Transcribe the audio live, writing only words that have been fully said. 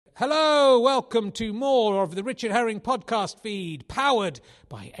Hello, welcome to more of the Richard Herring podcast feed, powered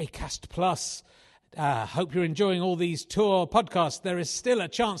by Acast Plus. Hope you're enjoying all these tour podcasts. There is still a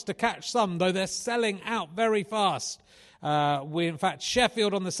chance to catch some, though they're selling out very fast. In fact,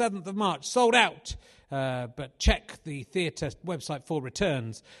 Sheffield on the 7th of March, sold out. But check the theatre website for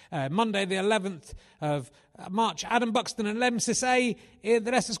returns. Monday the 11th of March, Adam Buxton and Lem Sissay in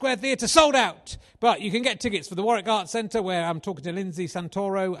the Leicester Square Theatre, sold out. But you can get tickets for the Warwick Arts Centre, where I'm talking to Lindsay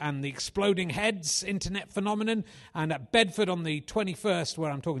Santoro and the Exploding Heads Internet Phenomenon, and at Bedford on the 21st, where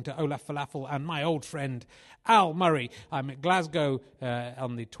I'm talking to Olaf Falafel and my old friend Al Murray. I'm at Glasgow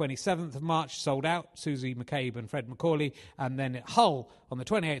on the 27th of March, sold out, Susie McCabe and Fred McCauley, and then at Hull on the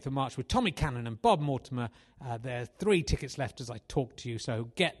 28th of March with Tommy Cannon and Bob Mortimer. There are 3 tickets left as I talk to you, so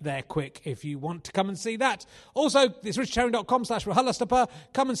get there quick if you want to come and see that. Also, it's richardherring.com/RHLSTP.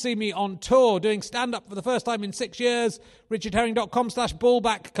 Come and see me on tour, doing stand-up for the first time in 6 years.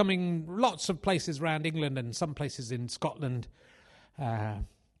 richardherring.com/ballback, coming lots of places around England and some places in Scotland. And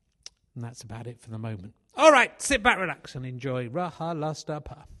that's about it for the moment. All right, sit back, relax, and enjoy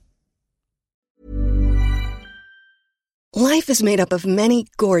RHLSTP. Life is made up of many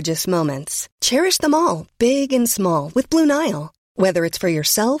gorgeous moments. Cherish them all, big and small, with Blue Nile. Whether it's for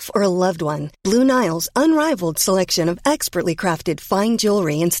yourself or a loved one, Blue Nile's unrivaled selection of expertly crafted fine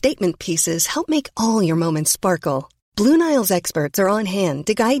jewelry and statement pieces help make all your moments sparkle. Blue Nile's experts are on hand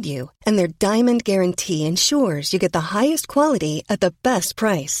to guide you, and their diamond guarantee ensures you get the highest quality at the best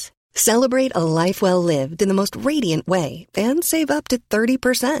price. Celebrate a life well lived in the most radiant way and save up to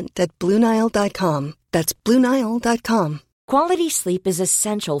 30% at BlueNile.com. That's BlueNile.com. Quality sleep is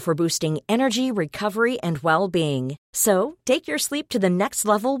essential for boosting energy, recovery, and well-being. So, take your sleep to the next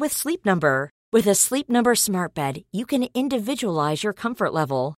level with Sleep Number. With a Sleep Number smart bed, you can individualize your comfort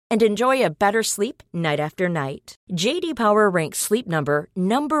level and enjoy a better sleep night after night. J.D. Power ranks Sleep Number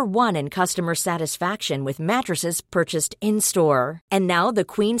number 1 in customer satisfaction with mattresses purchased in-store. And now the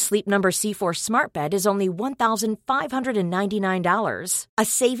Queen Sleep Number C4 smart bed is only $1,599, a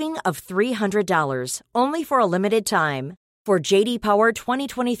saving of $300, only for a limited time. For J.D. Power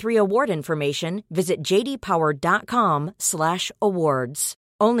 2023 award information, visit jdpower.com/awards.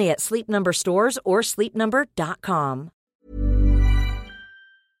 Only at Sleep Number stores or sleepnumber.com.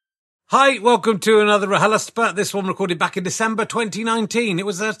 Hi, welcome to another RHLSTP. This one recorded back in December 2019. It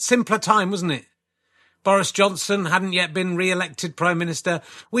was a simpler time, wasn't it? Boris Johnson hadn't yet been re-elected Prime Minister.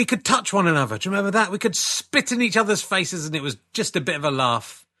 We could touch one another. Do you remember that? We could spit in each other's faces and it was just a bit of a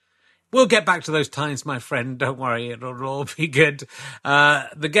laugh. We'll get back to those times, my friend. Don't worry, it'll all be good.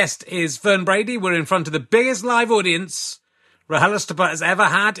 The guest is Fern Brady. We're in front of the biggest live audience RHLSTP has ever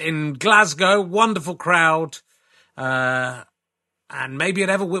had in Glasgow. Wonderful crowd. And maybe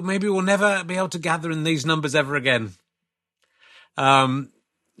we'll never be able to gather in these numbers ever again. And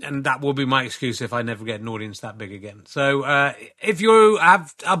that will be my excuse if I never get an audience that big again. So if you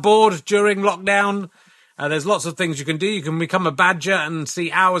are bored during lockdown, there's lots of things you can do. You can become a badger and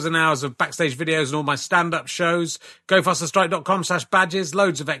see hours and hours of backstage videos and all my stand-up shows. GoFasterStrike.com/badges,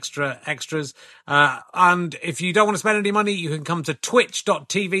 loads of extras. And if you don't want to spend any money, you can come to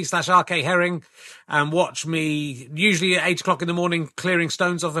twitch.tv/RKHerring and watch me, usually at 8 o'clock in the morning, clearing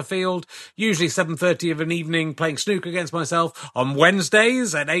stones off a field, usually 7:30 of an evening, playing snooker against myself. On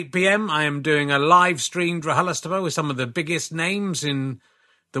Wednesdays at 8 p.m, I am doing a live-streamed RHLSTP with some of the biggest names in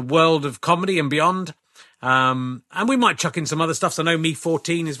the world of comedy and beyond. And we might chuck in some other stuff. So I know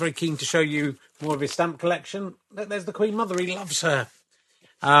Me14 is very keen to show you more of his stamp collection. There's the Queen Mother. He loves her.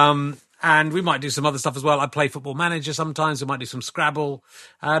 And we might do some other stuff as well. I play Football Manager sometimes. We might do some Scrabble.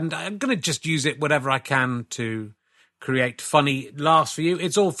 And I'm going to just use it whatever I can to create funny laughs for you.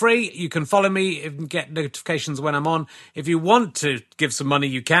 It's all free. You can follow me and get notifications when I'm on. If you want to give some money,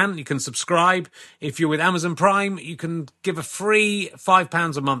 you can. You can subscribe. If you're with Amazon Prime, you can give a free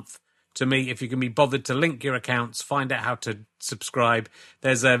 £5 a month to me if you can be bothered to link your accounts, find out how to subscribe.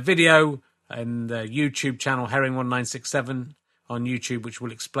 There's a video in the YouTube channel Herring1967 on YouTube which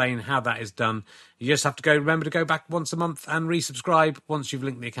will explain how that is done. You just have to remember to go back once a month and resubscribe once you've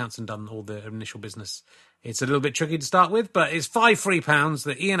linked the accounts and done all the initial business. It's a little bit tricky to start with, but it's £5 free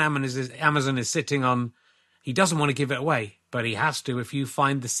that Ian Amazon is sitting on. He doesn't want to give it away, but he has to if you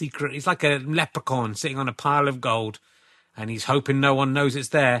find the secret. He's like a leprechaun sitting on a pile of gold, and he's hoping no one knows it's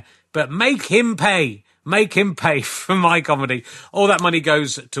there. But make him pay. Make him pay for my comedy. All that money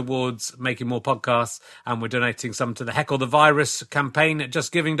goes towards making more podcasts, and we're donating some to the Heckle the Virus campaign at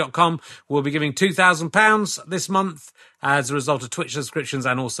justgiving.com. We'll be giving £2,000 this month as a result of Twitch subscriptions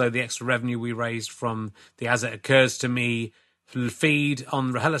and also the extra revenue we raised from the As It Occurs to Me feed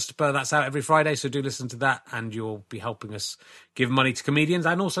on RHLSTP. That's out every Friday, so do listen to that, and you'll be helping us give money to comedians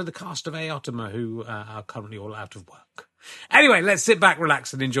and also the cast of Aotima, who are currently all out of work. Anyway, let's sit back,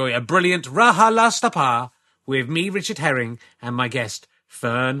 relax, and enjoy a brilliant RHLSTP with me, Richard Herring, and my guest,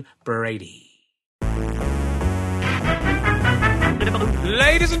 Fern Brady.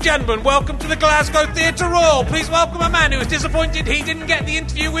 Ladies and gentlemen, welcome to the Glasgow Theatre Royal. Please welcome a man who is disappointed he didn't get the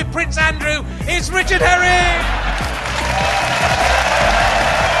interview with Prince Andrew. It's Richard Herring!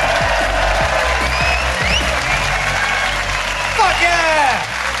 Fuck yeah!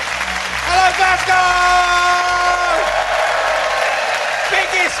 Hello, Glasgow!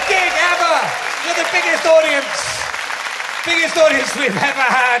 Biggest gig ever! You're the biggest audience we've ever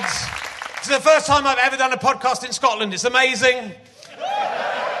had. It's the first time I've ever done a podcast in Scotland. It's amazing.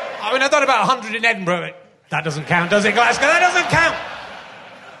 I mean, I've done about 100 in Edinburgh. That doesn't count, does it, Glasgow? That doesn't count.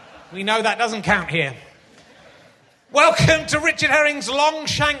 We know that doesn't count here. Welcome to Richard Herring's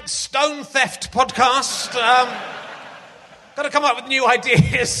Longshanks Stone Theft podcast. Got to come up with new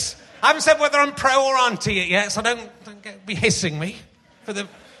ideas. I haven't said whether I'm pro or anti it yet, so don't be hissing me for the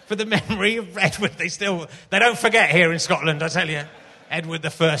memory of Edward. They don't forget here in Scotland, I tell you. Edward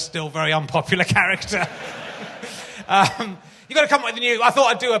I, still very unpopular character. You've got to come up with a new... I thought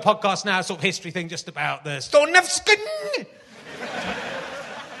I'd do a podcast now, a sort of history thing, just about the Stone of Skin.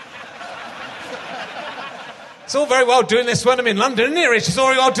 It's all very well doing this when I'm in London, isn't it, Rich? It's all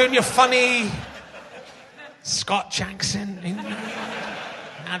very well doing your funny Scotch accent.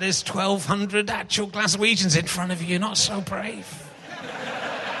 Now there's 1,200 actual Glaswegians in front of you. You're not so brave.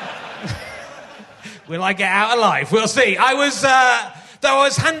 Will I get out alive? We'll see. I was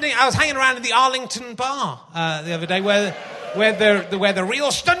hanging around in the Arlington bar the other day where the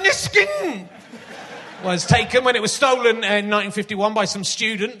real Stone was taken when it was stolen in 1951 by some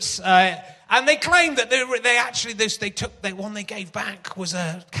students, and they claimed that the one they gave back was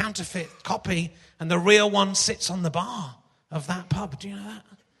a counterfeit copy, and the real one sits on the bar of that pub. Do you know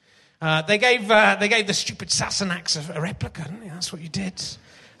that? They gave the stupid Sassenachs a replica, didn't they? That's what you did.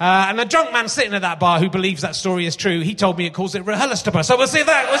 And a drunk man sitting at that bar who believes that story is true, he told me it calls it RHLSTP. So we'll see if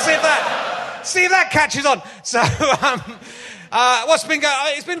that catches on. So, what's been going on?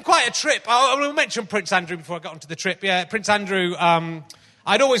 It's been quite a trip. I will mention Prince Andrew before I got onto the trip. Yeah, Prince Andrew,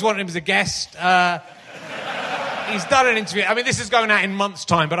 I'd always wanted him as a guest. He's done an interview. I mean, this is going out in months'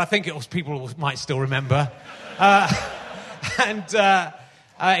 time, but I think people might still remember.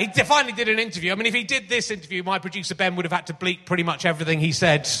 He finally did an interview. I mean, if he did this interview, my producer Ben would have had to bleep pretty much everything he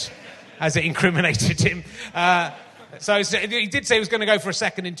said as it incriminated him. So he did say he was going to go for a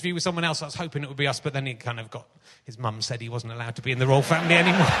second interview with someone else. I was hoping it would be us, but then he kind of his mum said he wasn't allowed to be in the royal family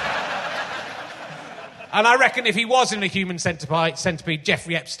anymore. And I reckon if he was in a human centipede,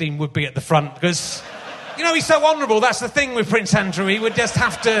 Jeffrey Epstein would be at the front because, he's so honourable. That's the thing with Prince Andrew. He would just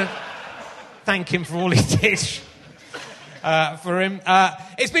have to thank him for all he did. For him.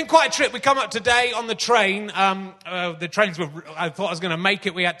 It's been quite a trip. We come up today on the train. The trains were... I thought I was going to make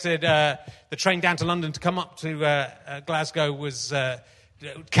it. We had to... the train down to London to come up to Glasgow was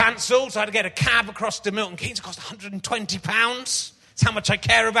cancelled, so I had to get a cab across to Milton Keynes. It cost £120. That's how much I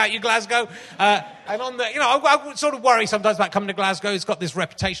care about you, Glasgow. And on the... I sort of worry sometimes about coming to Glasgow. It's got this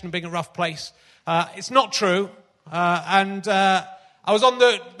reputation of being a rough place. It's not true. I was on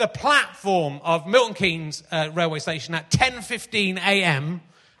the platform of Milton Keynes railway station at 10:15 a.m.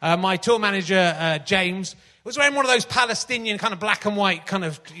 My tour manager, James, was wearing one of those Palestinian kind of black and white kind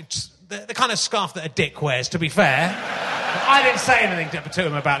of... the kind of scarf that a dick wears, to be fair. I didn't say anything to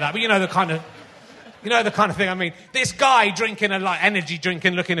him about that, but the kind of thing I mean. This guy drinking energy drink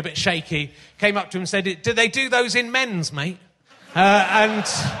and looking a bit shaky came up to him and said, "Do they do those in men's, mate?" And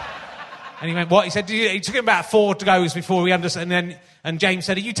he went, "What?" He said, he took him about 4 goes before we understood, and James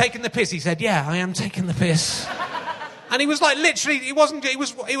said, "Are you taking the piss?" He said, "Yeah, I am taking the piss." And he was literally, he was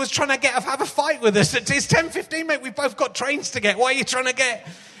trying to have a fight with us. It's 10:15, mate, we've both got trains to get. Why are you trying to get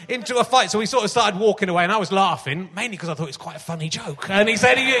into a fight? So we sort of started walking away, and I was laughing, mainly because I thought it was quite a funny joke. And he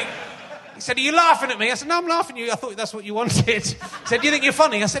said, "Are you laughing at me?" I said, "No, I'm laughing at you. I thought that's what you wanted." He said, "Do you think you're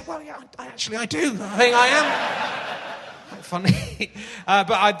funny?" I said, "Well, yeah, I do. I think I am." Funny.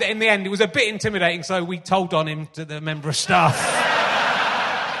 But in the end, it was a bit intimidating, so we told on him to the member of staff.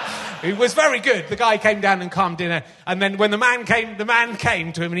 It was very good. The guy came down and calmed dinner, and then when the man came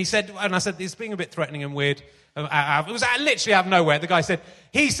to him, and I said, "It's being a bit threatening and weird." It was literally out of nowhere. The guy said,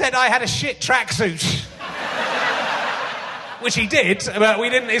 "He said I had a shit tracksuit," which he did, but we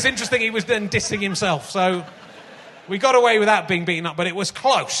didn't. It's interesting. He was then dissing himself, so we got away without being beaten up, but it was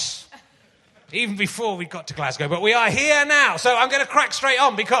close. Even before we got to Glasgow, but we are here now. So I'm going to crack straight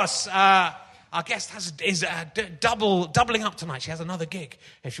on because our guest is doubling up tonight. She has another gig.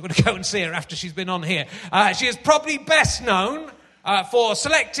 If you want to go and see her after she's been on here. She is probably best known for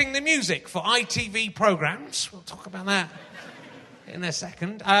selecting the music for ITV programmes. We'll talk about that in a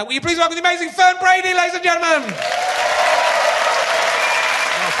second. Will you please welcome the amazing Fern Brady, ladies and gentlemen?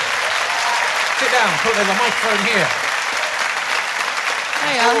 Sit down. There's a microphone here.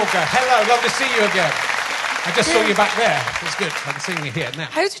 Hello, lovely to see you again. I just saw you back there. It's good. I'm seeing you here now.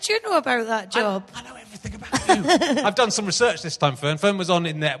 How did you know about that job? I know everything about you. I've done some research this time, Fern. Fern was on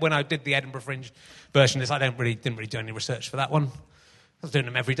in there when I did the Edinburgh Fringe version. I didn't really do any research for that one. I was doing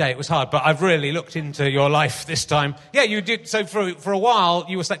them every day. It was hard, but I've really looked into your life this time. Yeah, you did. So for a while,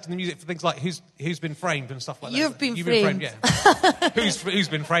 you were selecting the music for things like Who's Been Framed and stuff like that. You've been framed. Yeah. Who's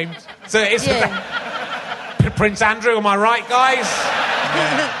been framed? So it's Prince Andrew. Am I right, guys?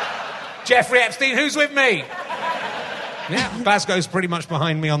 Yeah. Jeffrey Epstein. Who's with me? Yeah, Glasgow's pretty much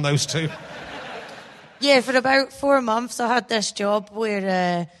behind me on those two. Yeah, for about 4 months I had this job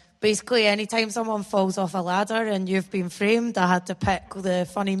where basically anytime someone falls off a ladder and you've been framed, I had to pick the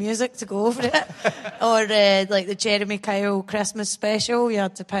funny music to go over it. Or like the Jeremy Kyle Christmas special, you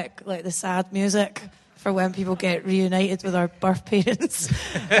had to pick like the sad music for when people get reunited with our birth parents.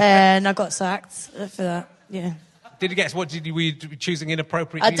 And I got sacked for that, yeah. Did you guess? Were you choosing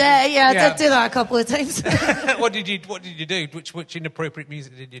inappropriate music? I did do that a couple of times. What did you do? Which inappropriate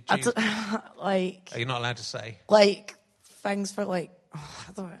music did you choose? Like... Are you not allowed to say? Like, things for like...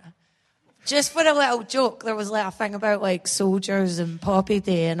 I don't know. Just for a little joke, there was like a thing about like soldiers and Poppy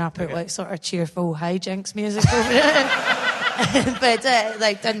Day, and I put like sort of cheerful hijinks music over it. But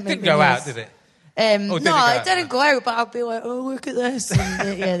like didn't go out, did it? No, it didn't go out, but I'd be like, oh, look at this.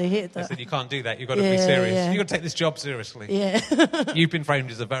 And they hated that. I said, you can't do that. You've got to be serious. Yeah. You've got to take this job seriously. Yeah. You've Been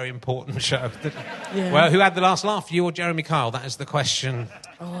Framed is a very important show. Yeah. Well, who had the last laugh, you or Jeremy Kyle? That is the question.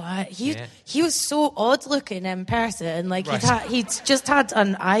 Oh, he was so odd looking in person. Like right. he'd just had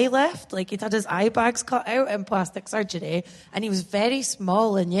an eye lift. Like he'd had his eye bags cut out in plastic surgery, and he was very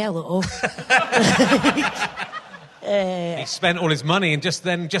small and yellow. He spent all his money and just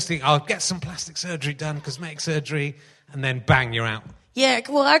think, I'll get some plastic surgery done, cosmetic surgery, and then bang, you're out. Yeah,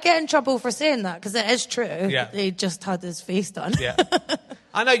 well, I get in trouble for saying that because it is true. Yeah. He just had his face done. Yeah.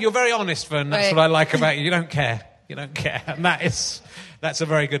 I know, you're very honest, Fern. That's right. what I like about you. You don't care. And that's a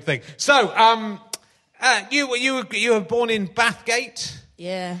very good thing. So, you were born in Bathgate?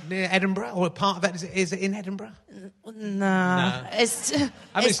 Yeah. Near Edinburgh? Or part of that, is it in Edinburgh? Nah. It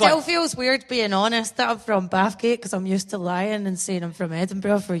still feels weird being honest that I'm from Bathgate because I'm used to lying and saying I'm from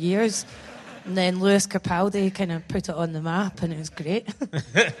Edinburgh for years. And then Lewis Capaldi kind of put it on the map and it was great.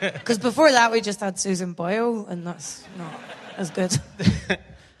 Because before that we just had Susan Boyle and that's not as good.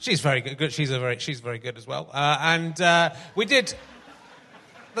 She's very good. She's very good as well. And we did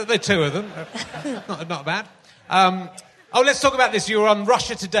the two of them. Not bad. Let's talk about this. You were on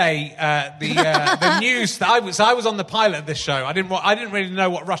Russia Today, the news. I was on the pilot of this show. I didn't really know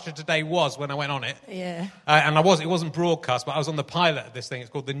what Russia Today was when I went on it. Yeah. And it wasn't broadcast, but I was on the pilot of this thing. It's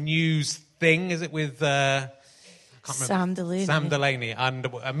called The News Thing. Is it with Sam Delaney? Sam Delaney. And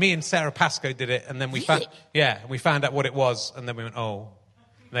me and Sarah Pascoe did it, and then we found out what it was, and then we went, oh.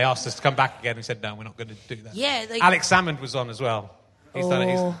 And they asked us to come back again. We said, no, we're not going to do that. Yeah. Alex Salmond was on as well. He's done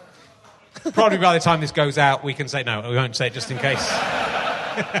it. Probably by the time this goes out, we can say no. We won't say it just in case.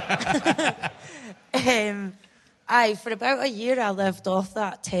 For about a year, I lived off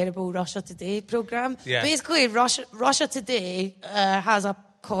that terrible Russia Today programme. Yeah. Basically, Russia Today has a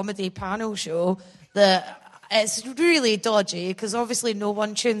comedy panel show that it's really dodgy because obviously no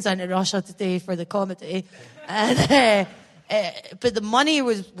one tunes into Russia Today for the comedy. And... but the money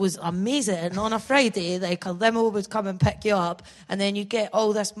was amazing. On a Friday, like a limo would come and pick you up, and then you'd get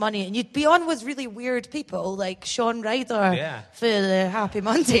all this money, and you'd be on with really weird people like Sean Ryder for the Happy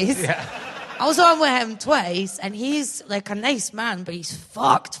Mondays. Yeah. I was on with him twice, and he's like a nice man, but he's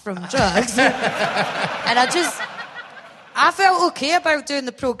fucked from drugs. And I felt okay about doing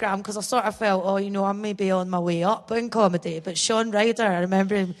the programme because I sort of felt, I may be on my way up in comedy. But Sean Ryder, I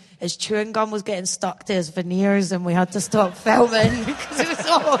remember his chewing gum was getting stuck to his veneers and we had to stop filming because it was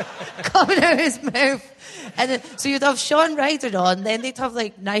all coming out of his mouth. And then, so you'd have Sean Ryder on, then they'd have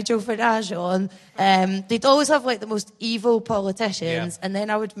like Nigel Farage on. They'd always have like the most evil politicians, and then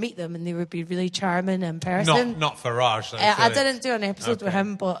I would meet them and they would be really charming in person. Not Farage, though. I didn't do an episode with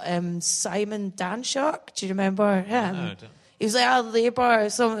him, but Simon Danshok, do you remember him? No, I don't. He was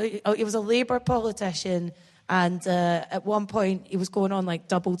like he was a Labour politician, and at one point he was going on like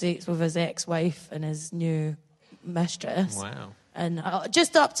double dates with his ex-wife and his new mistress. Wow. And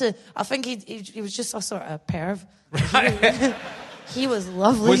just up to, I think he was just a sort of perv. Right. He was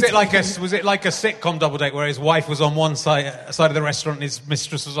lovely. Was it like a sitcom double date where his wife was on one side of the restaurant and his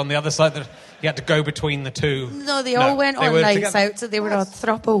mistress was on the other side? That he had to go between the two. No, they all went on nights out, so they were a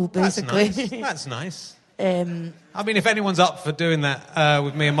throuple, basically. That's nice. I mean, if anyone's up for doing that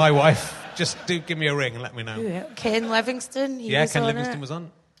with me and my wife, just do give me a ring and let me know. Yeah. Ken Livingstone. Ken Livingstone was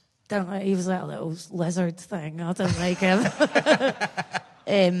on. He was like a little lizard thing. I don't like him.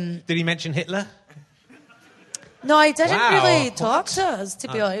 Did he mention Hitler? No, he didn't really talk to us, to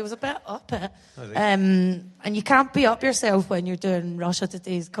be honest. He was a bit up it. And you can't be up yourself when you're doing Russia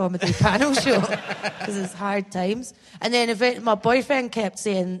Today's comedy panel show, because it's hard times. And then my boyfriend kept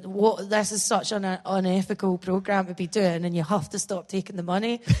saying, this is such an unethical programme to be doing, and you have to stop taking the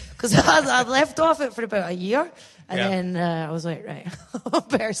money. Because I'd left off it for about a year, and then I was like, right, I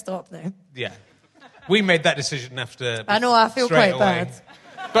better stop now. Yeah. We made that decision after... I know, I feel quite bad.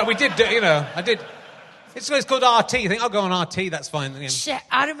 But we did do, I did... It's called RT. You think, I'll go on RT, that's fine. Shit,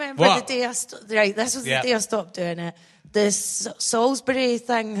 I remember the day this was the day I stopped doing it. This Salisbury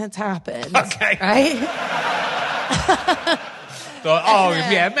thing had happened. Okay. Right?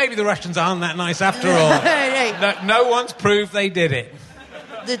 Thought, maybe the Russians aren't that nice after all. Right. No one's proved they did it.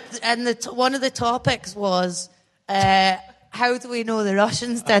 One of the topics was, how do we know the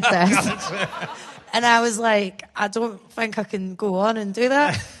Russians did this? And I was like, I don't think I can go on and do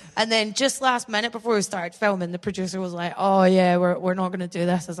that. And then just last minute before we started filming, the producer was like, oh, yeah, we're not going to do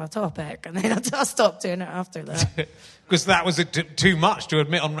this as a topic. And then I stopped doing it after that. Because that was too much to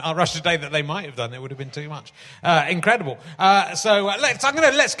admit on Russia Today that they might have done. It would have been too much. Incredible.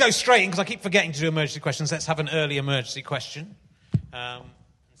 Let's go straight in, because I keep forgetting to do emergency questions. Let's have an early emergency question and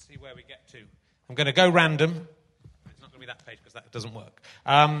see where we get to. I'm going to go random. It's not going to be that page because that doesn't work.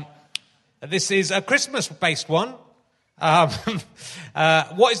 This is a Christmas-based one.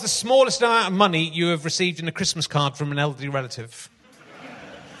 What is the smallest amount of money you have received in a Christmas card from an elderly relative?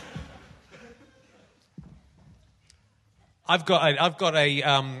 I've got a.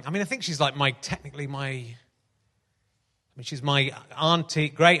 I think she's like she's my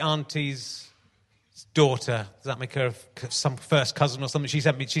great auntie's daughter. Does that make her some first cousin or something? She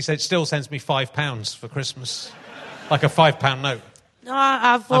still sends me £5 for Christmas, like a £5 note. No,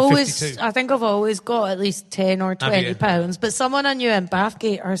 I think I've always got at least 10 or 20 pounds. But someone I knew in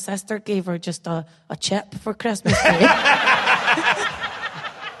Bathgate, her sister gave her just a chip for Christmas Day.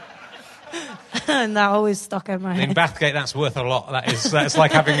 And that always stuck in my head. In Bathgate, that's worth a lot. That's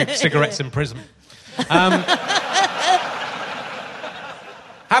like having cigarettes in prison.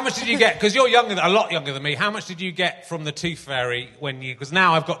 How much did you get? Because you're a lot younger than me. How much did you get from the Tooth Fairy because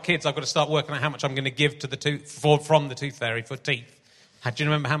now I've got kids, I've got to start working out how much I'm going to give to from the Tooth Fairy for teeth. Do you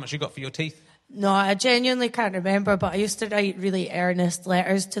remember how much you got for your teeth? No, I genuinely can't remember, but I used to write really earnest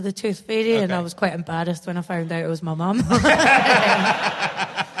letters to the Tooth Fairy, and I was quite embarrassed when I found out it was my mum.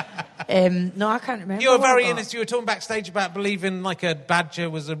 No, I can't remember. You were very innocent. You were talking backstage about believing like a badger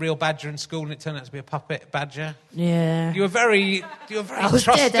was a real badger in school, and it turned out to be a puppet badger. Yeah. You were very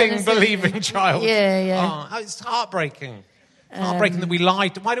trusting, believing child. Yeah. Oh, it's heartbreaking. Heartbreaking that we lie.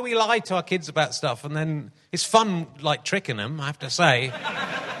 Why do we lie to our kids about stuff? And then it's fun, like tricking them. I have to say,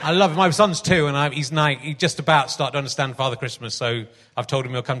 I love it. My son's 2, and he's 9. He just about started to understand Father Christmas. So I've told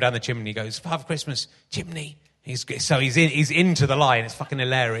him he'll come down the chimney. He goes, Father Christmas chimney. He's into the lie, and it's fucking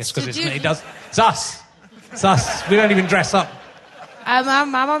hilarious because it's us. It's us. We don't even dress up. My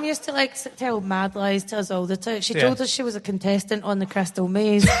mum used to tell mad lies to us all the time. She told us she was a contestant on the Crystal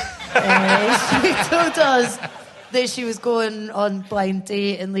Maze. She told us that she was going on blind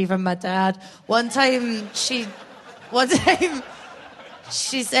date and leaving my dad. One time she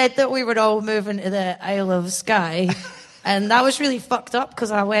said that we were all moving to the Isle of Skye. And that was really fucked up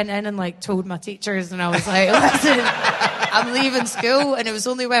because I went in and told my teachers, and I was like, listen, I'm leaving school. And it was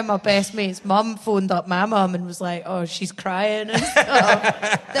only when my best mate's mum phoned up my mum and was like, oh, she's crying and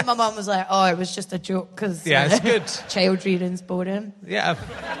stuff. Then my mum was like, oh, it was just a joke because it's good. Child reading's boring. Yeah.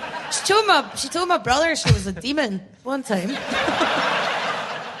 She told my brother she was a demon one time.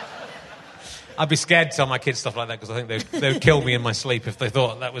 I'd be scared to tell my kids stuff like that because I think they would kill me in my sleep if they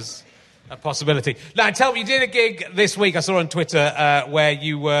thought that was a possibility. Now, tell me, you did a gig this week, I saw on Twitter, where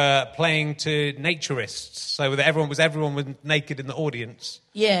you were playing to naturists. So that everyone was naked in the audience.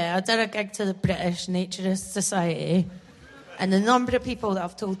 Yeah, I did a gig to the British Naturist Society. And the number of people that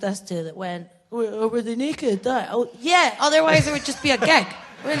I've told this to that went, were they naked? Yeah, otherwise it would just be a gig.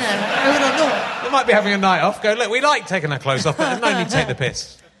 Wouldn't it? I don't know. They might be having a night off. Go, look, we like taking our clothes off, but no need to take the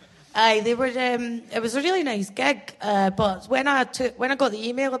piss. They were. It was a really nice gig, but when I got the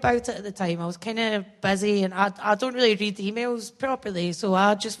email about it at the time, I was kind of busy, and I don't really read emails properly, so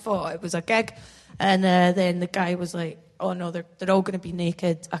I just thought it was a gig. And then the guy was like, oh no, they're all going to be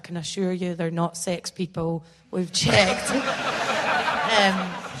naked. I can assure you they're not sex people. We've checked.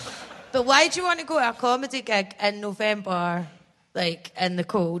 But why do you want to go to a comedy gig in November, like in the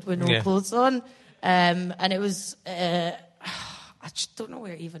cold with no clothes on? And it was, I just don't know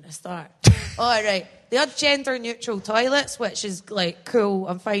where even to start. All right, they had gender-neutral toilets, which is like cool.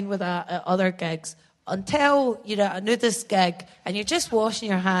 I'm fine with that at other gigs. Until you're at a nudist gig and you're just washing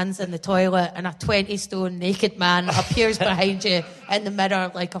your hands in the toilet and a 20-stone naked man appears behind you in the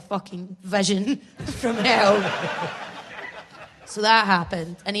mirror like a fucking vision from hell. So that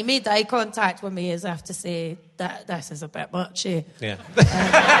happened. And he made eye contact with me as if to say, that this is a bit much. Yeah. Then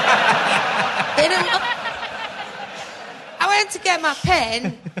I went to get my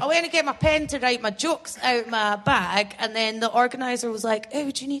pen. I went to get my pen to write my jokes out my bag, and then the organiser was like,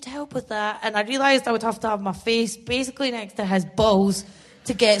 oh, do you need help with that? And I realised I would have to have my face basically next to his balls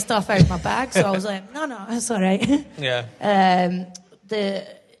to get stuff out of my bag. So I was like, no, it's all right. Yeah.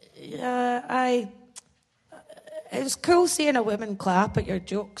 It was cool seeing a woman clap at your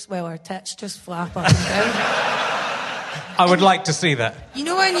jokes while her tits just flap up and down. I would like to see that. You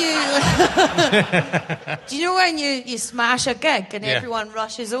know when do you know when you smash a gig and everyone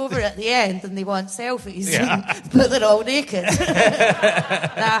rushes over at the end and they want selfies, but they're all naked?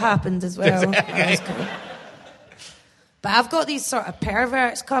 That happened as well. Okay. That was cool. But I've got these sort of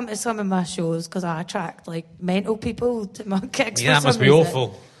perverts come to some of my shows because I attract like mental people to my gigs. Yeah, that must be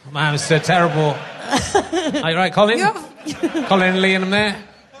awful. Man, it's so terrible. Are you right, Colin? Colin and Lee and them there?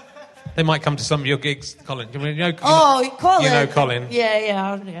 They might come to some of your gigs, Colin. You know, Colin. You know Colin.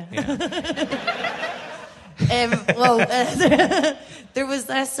 Yeah. There was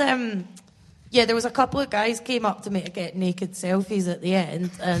this. There was a couple of guys came up to me to get naked selfies at the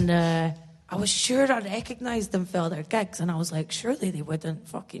end, and I was sure I recognised them for other gigs, and I was like, surely they wouldn't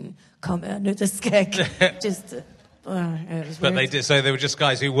fucking come to a nudist gig just to... it was but weird. they did, so they were just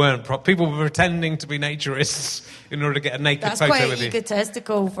guys who weren't people were pretending to be naturists in order to get a naked That's photo with you. That's quite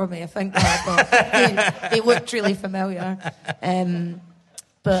egotistical for me, I think that, but they looked really familiar. No,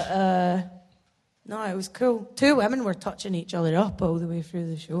 it was cool. 2 women were touching each other up all the way through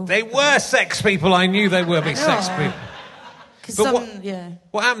the show. They were sex people. I knew they were big sex people.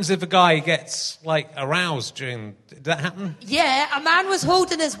 What happens if a guy gets like aroused during? Did that happen? Yeah, a man was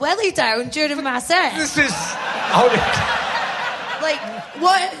holding his willy down during my set. This is like,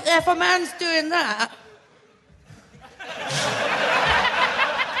 what if a man's doing that?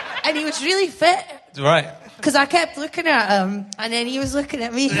 And he was really fit, right? Because I kept looking at him, and then he was looking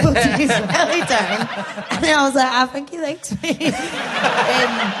at me holding his belly down, and then I was like, I think he likes me.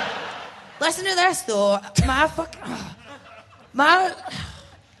 Listen to this though,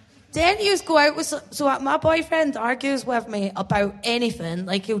 then he used to go out with... So my boyfriend argues with me about anything.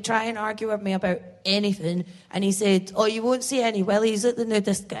 Like, he'll try and argue with me about anything. And he said, oh, you won't see any willies at the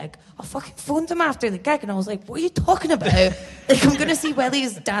nudist gig. I fucking phoned him after the gig, and I was like, what are you talking about? Like, I'm going to see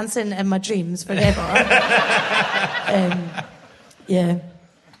willies dancing in my dreams forever. Yeah,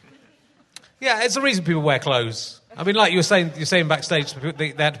 it's the reason people wear clothes. I mean, like you're saying backstage,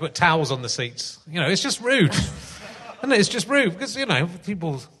 they had to put towels on the seats. You know, it's just rude. And it's just rude because, you know, you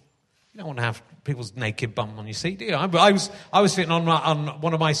don't want to have people's naked bum on your seat, do you? I was sitting on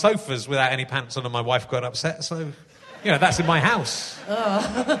one of my sofas without any pants on, and my wife got upset. So, you know, that's in my house.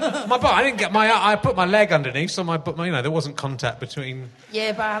 I put my leg underneath, so there wasn't contact between.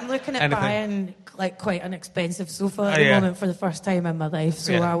 Yeah, but I'm looking at buying like quite an expensive sofa at the moment for the first time in my life,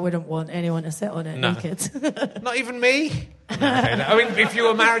 so I wouldn't want anyone to sit on it naked. Not even me. No, I mean, if you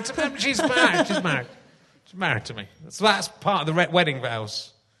were married to me, she's married. She's married to me. So that's part of the wedding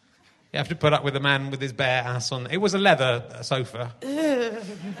vows. You have to put up with a man with his bare ass on. It was a leather sofa. It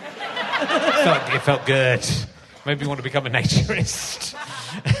felt good. Maybe you want to become a naturist.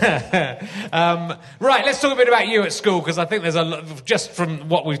 Right, let's talk a bit about you at school, because I think there's a lot, just from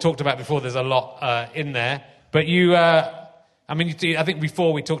what we've talked about before, there's a lot in there. But you, I think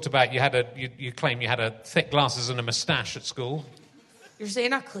before we talked about you claim you had a thick glasses and a moustache at school. You're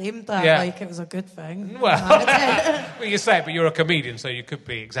saying I claimed that like it was a good thing. Well, you say it, but you're a comedian, so you could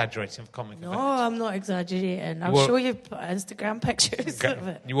be exaggerating for comic effect. No, I'm not exaggerating. I'll show you Instagram pictures of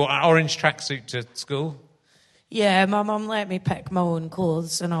it. You wore an orange tracksuit to school? Yeah, my mum let me pick my own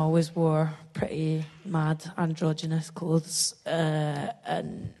clothes, and I always wore pretty mad androgynous clothes,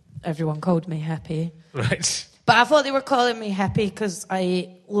 and everyone called me hippie. Right. But I thought they were calling me hippie because I ate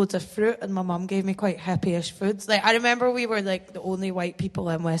loads of fruit, and my mum gave me quite hippie-ish foods. Like, I remember we were like the only white people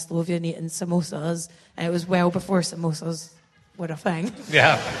in West Lothian eating samosas, and it was well before samosas were a thing.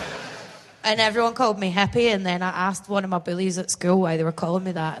 Yeah. And everyone called me hippie, and then I asked one of my bullies at school why they were calling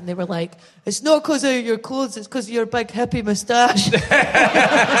me that, and they were like, it's not because of your clothes, it's because of your big hippie moustache.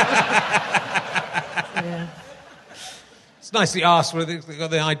 Yeah. It's nicely asked. Whether they've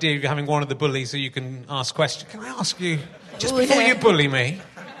got the idea of you having one of the bullies so you can ask questions. Can I ask you, just before you bully me,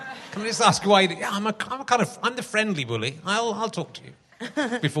 can I just ask you why? I'm the friendly bully. I'll talk to you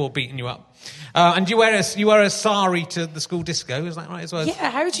before beating you up. And you wear a sari to the school disco, is that right as well?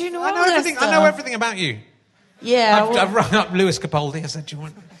 Yeah, how do you know I know all this everything. stuff? I know everything about you. Yeah. I've rung up Lewis Capaldi. I said, do you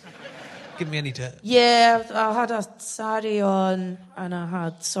want... Give me any dirt. Yeah, I had a sari on, and I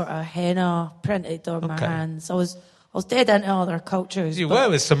had sort of henna printed on my hands. I was dead into other cultures. You were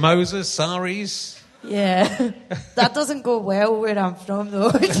with samosas, saris. Yeah. That doesn't go well where I'm from, though.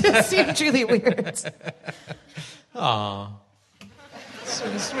 It just seems really weird. Ah,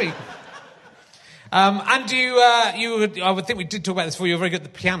 so sweet. And I would think we did talk about this before. You were very good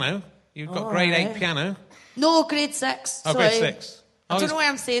at the piano. You've got grade 8 piano. No, grade 6. Oh, sorry. grade 6. I don't know why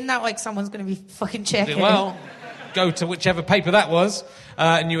I'm saying that like someone's going to be fucking checking. Well, go to whichever paper that was.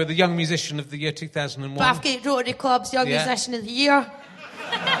 And you were the Young Musician of the year 2001. Bathgate Rotary Club's Young Musician of the Year.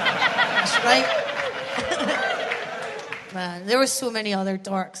 That's right. Man, there were so many other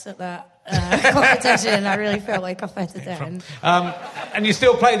dorks at that competition. I really felt like I fitted in. And you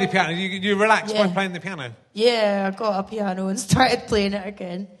still play the piano? You relax by playing the piano? Yeah, I got a piano and started playing it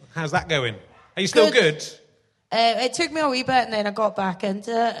again. How's that going? Are you still good? It took me a wee bit, and then I got back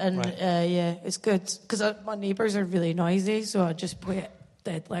into it, and it's good because my neighbours are really noisy, so I just play it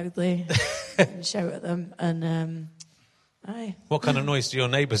dead loudly and shout at them. And aye. What kind of noise do your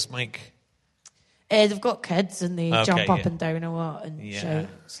neighbours make? They've got kids, and they jump up and down a lot and shout.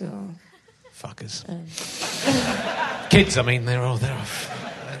 So fuckers, kids. I mean, they're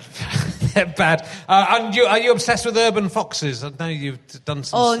they're bad. And are you obsessed with Urban Foxes? I know you've done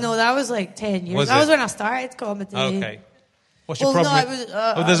some... Oh, no, that was like 10 years. That was when I started comedy. Okay. What's your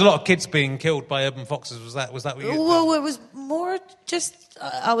problem? There's a lot of kids being killed by Urban Foxes. Was that what you... Well, it was more just...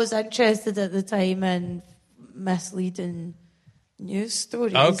 I was interested at the time in misleading news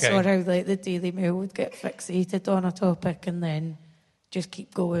stories. Okay. Or how like, the Daily Mail would get fixated on a topic and then just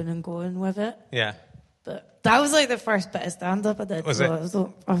keep going and going with it. Yeah. But that was like the first bit of stand-up I did. Was it?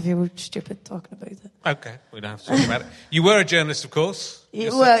 I feel stupid talking about it. Okay, we don't have to talk about it. You were a journalist, of course.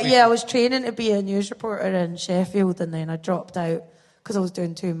 I was training to be a news reporter in Sheffield, and then I dropped out because I was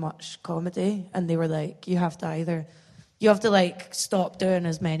doing too much comedy, and they were like, you have to like stop doing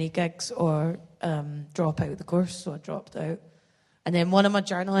as many gigs or drop out of the course. So I dropped out. And then one of my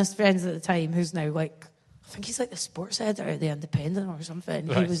journalist friends at the time, who's now like, I think he's like the sports editor at The Independent or something.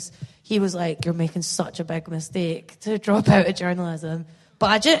 Right. He was like, you're making such a big mistake to drop out of journalism.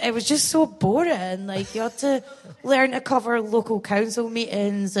 But it was just so boring. Like, you had to learn to cover local council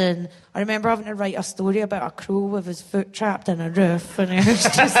meetings. And I remember having to write a story about a crow with his foot trapped in a roof. And it was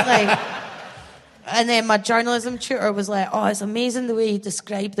just like... And then my journalism tutor was like, oh, it's amazing the way you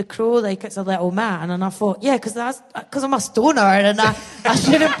describe the crow like it's a little man. And I thought, yeah, because I'm a stoner and I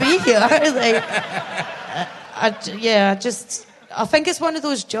shouldn't be here. Like... I think it's one of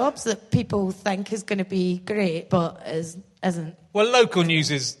those jobs that people think is going to be great, but isn't. Well, local news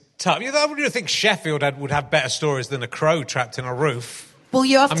is tough. I would think Sheffield would have better stories than a crow trapped in a roof. Well,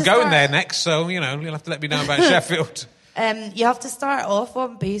 I'm going there next, so, you'll have to let me know about Sheffield. You have to start off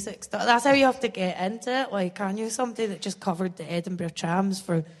on basic stuff. That's how you have to get into it. Like, I knew somebody that just covered the Edinburgh trams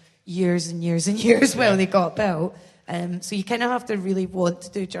for years and years and years while they got built. So you kind of have to really want to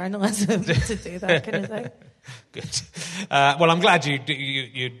do journalism to do that kind of thing. Good. Well, I'm glad you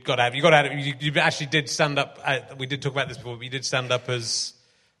got out. You got out. You actually did stand up. We did talk about this before. But you did stand up as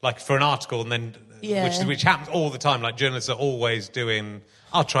like for an article, and then which happens all the time. Like journalists are always doing.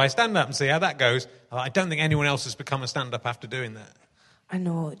 I'll try stand up and see how that goes. I don't think anyone else has become a stand up after doing that. I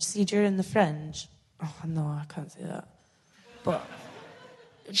know. See, during the Fringe. Oh no, I can't say that. But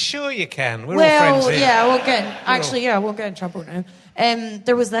sure you can. We're all friends here. Yeah, I won't get in trouble now.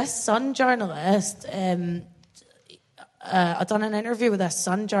 There was this Sun journalist. I'd done an interview with this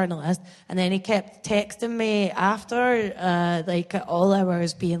Sun journalist, and then he kept texting me after, like at all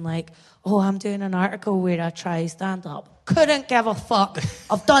hours, being like, "Oh, I'm doing an article where I try stand up." Couldn't give a fuck.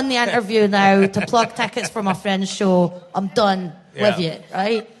 I've done the interview now to plug tickets for my friend's show. I'm done with you,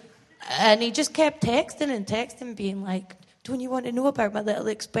 right? And he just kept texting, being like, "Don't you want to know about my little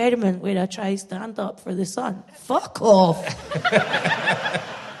experiment where I try stand-up for the Sun?" Fuck off.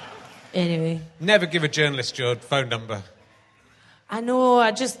 Anyway. Never give a journalist your phone number. I know,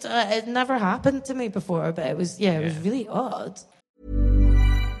 it never happened to me before, but it was really odd.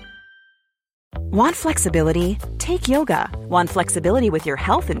 Want flexibility? Take yoga. Want flexibility with your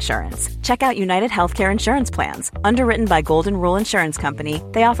health insurance? Check out United Healthcare Insurance Plans. Underwritten by Golden Rule Insurance Company,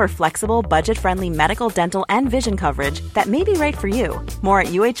 they offer flexible, budget-friendly medical, dental, and vision coverage that may be right for you. More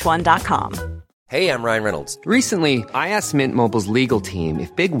at uh1.com. Hey, I'm Ryan Reynolds. Recently, I asked Mint Mobile's legal team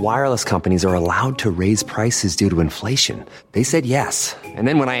if big wireless companies are allowed to raise prices due to inflation. They said yes. And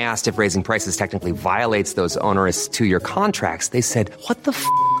then when I asked if raising prices technically violates those onerous two-year contracts, they said, "What the f***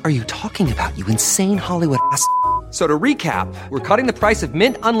 are you talking about, you insane Hollywood ass?" So to recap, we're cutting the price of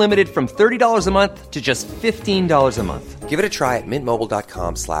Mint Unlimited from $30 a month to just $15 a month. Give it a try at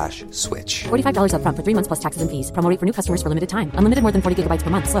mintmobile.com/switch. $45 up front for 3 months plus taxes and fees. Promo rate for new customers for limited time. Unlimited more than 40 gigabytes per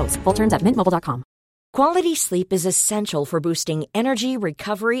month. Slows full terms at mintmobile.com. Quality sleep is essential for boosting energy,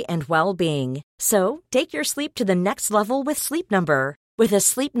 recovery, and well-being. So, take your sleep to the next level with Sleep Number. With a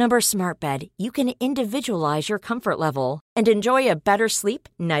Sleep Number smart bed, you can individualize your comfort level and enjoy a better sleep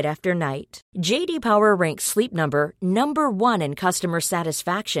night after night. J.D. Power ranks Sleep Number #1 in customer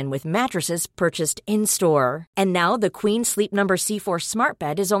satisfaction with mattresses purchased in-store. And now the Queen Sleep Number C4 smart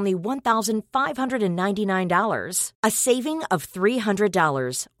bed is only $1,599, a saving of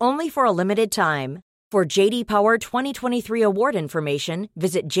 $300, only for a limited time. For J.D. Power 2023 award information,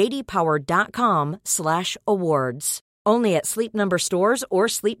 visit jdpower.com/awards. Only at Sleep Number stores or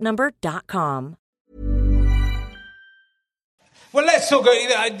sleepnumber.com. Well, let's talk.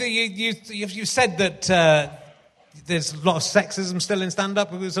 You said that there's a lot of sexism still in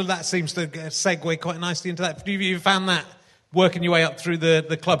stand-up, so that seems to segue quite nicely into that. Have you found that working your way up through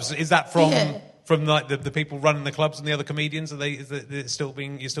the clubs? Is that from like the people running the clubs and the other comedians? You're still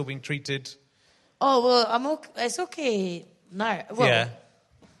being treated? Oh well, it's okay now. Well, yeah.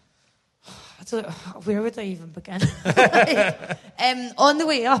 Where would I even begin? On the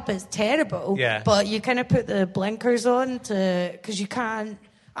way up, it's terrible. Yeah. But you kind of put the blinkers on because you can't.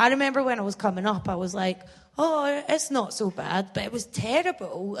 I remember when I was coming up, I was like, "Oh, it's not so bad," but it was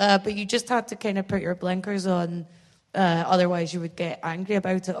terrible. But you just had to kind of put your blinkers on, otherwise you would get angry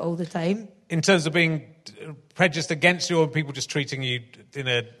about it all the time. In terms of being prejudiced against you, or people just treating you in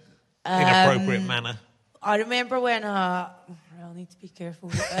a inappropriate manner. I remember when I'll need to be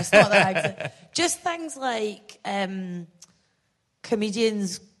careful. It's not that accent. Just things like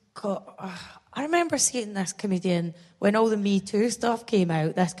comedians. I remember seeing this comedian when all the Me Too stuff came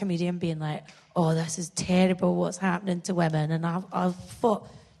out. This comedian being like, "Oh, this is terrible. What's happening to women?" And I thought,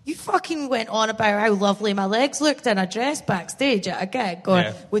 you fucking went on about how lovely my legs looked in a dress backstage at a gig,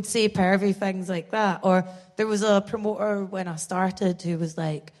 or would say pervy things like that. Or there was a promoter when I started who was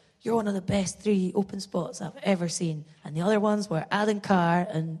like, "You're one of the best 3 open spots I've ever seen." And the other ones were Alan Carr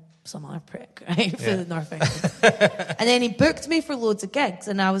and some other prick, right? For the North End. And then he booked me for loads of gigs.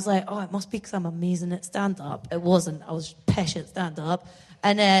 And I was like, oh, it must be because I'm amazing at stand-up. It wasn't. I was pish at stand-up.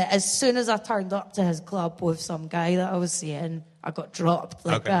 And as soon as I turned up to his club with some guy that I was seeing, I got dropped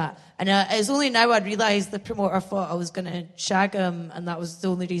like that. And it's only now I realised the promoter thought I was going to shag him, and that was the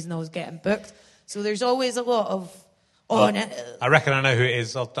only reason I was getting booked. So there's always a lot of... I reckon I know who it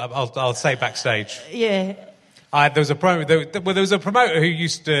is. I'll say backstage. Yeah. There was a promoter who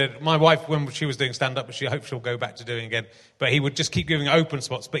used to... My wife, when she was doing stand-up, she hopes she'll go back to doing it again, but he would just keep giving open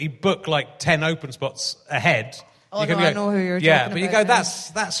spots, but he'd book like 10 open spots ahead. I know who you're talking about. Yeah, but you go,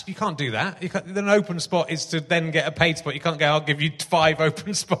 that's you can't do that. An open spot is to then get a paid spot. You can't go, I'll give you 5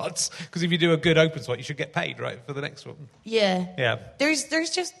 open spots, because if you do a good open spot, you should get paid, right, for the next one. Yeah. Yeah.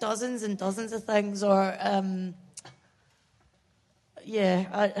 There's just dozens and dozens of things, or... do you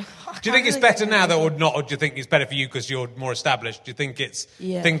think it's better now, though, or not? Or do you think it's better for you because you're more established? Do you think it's? Do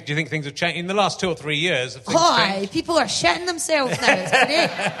you think things have changed in the last 2 or 3 years? Have things changed? People are shitting themselves now. It's great,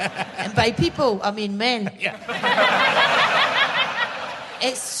 and by people I mean men. Yeah.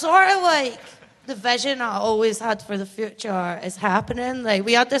 It's sort of like the vision I always had for the future is happening. Like,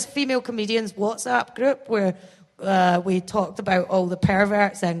 we had this female comedians WhatsApp group where we talked about all the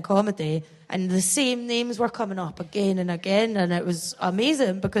perverts in comedy. And the same names were coming up again and again, and it was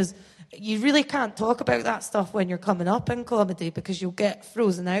amazing because you really can't talk about that stuff when you're coming up in comedy because you'll get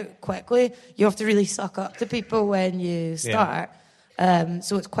frozen out quickly. You have to really suck up to people when you start.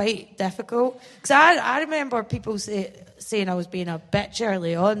 So it's quite difficult. Because I remember people saying I was being a bitch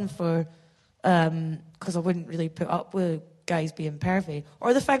early on for because I wouldn't really put up with guys being pervy.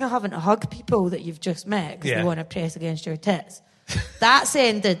 Or the thing of having to hug people that you've just met because they want to press against your tits. That's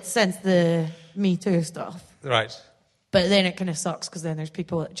ended since the Me Too stuff. Right. But then it kind of sucks because then there's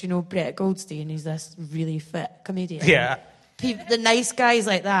people... Do you know Brett Goldstein? He's this really fit comedian. Yeah. The nice guys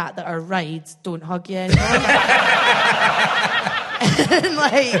like that are rides don't hug you anymore. And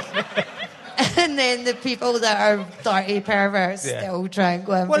And then the people that are dirty perverts still try and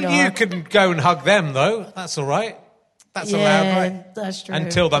go in. Well, you can go and hug them, though. That's all right. That's allowed, right? That's true.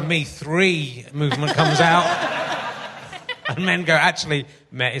 Until the Me 3 movement comes out. And men go, actually,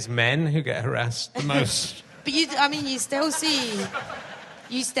 it's men who get harassed the most. But you still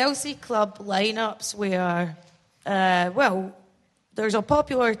see club lineups where, there's a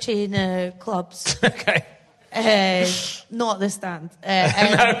popular chain of clubs. Okay. Not the Stand. No,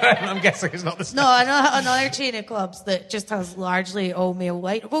 I'm guessing it's not the Stand. No, another chain of clubs that just has largely all male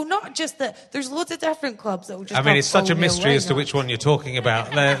line. Well, not just that. There's loads of different clubs that will just. It's such a mystery as to which one you're talking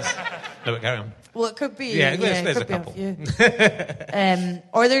about. No, but carry on. Well, it could be. There's a couple. few.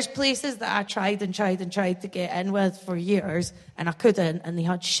 Or there's places that I tried to get in with for years, and I couldn't, and they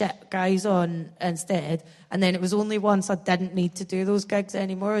had shit guys on instead. And then it was only once I didn't need to do those gigs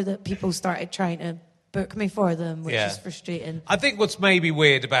anymore that people started trying to book me for them, which is frustrating. I think what's maybe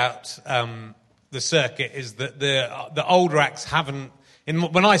weird about the circuit is that the older acts haven't.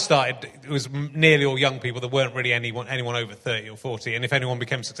 When I started, it was nearly all young people. There weren't really anyone over 30 or 40, and if anyone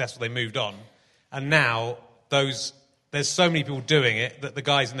became successful, they moved on. And now there's so many people doing it that the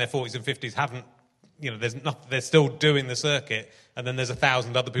guys in their 40s and 50s haven't. They're still doing the circuit, and then there's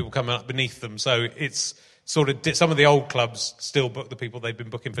 1,000 other people coming up beneath them. So it's sort of some of the old clubs still book the people they've been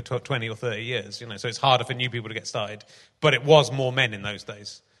booking for 20 or 30 years. So it's harder for new people to get started. But it was more men in those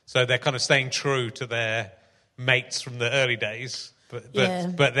days, so they're kind of staying true to their mates from the early days. But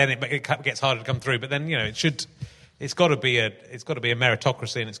then it gets harder to come through. But then it's got to be a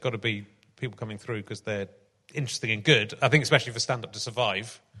meritocracy, and it's got to be people coming through because they're interesting and good. I think especially for stand-up to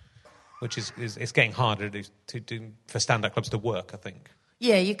survive, which is it's getting harder to do for stand-up clubs to work, I think.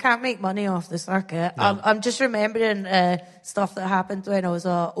 Yeah, you can't make money off the circuit. No. I'm just remembering stuff that happened when I was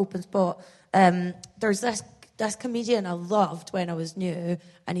open spot. There's this comedian I loved when I was new,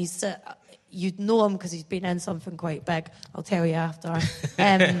 and he's you'd know him because he's been in something quite big. I'll tell you after.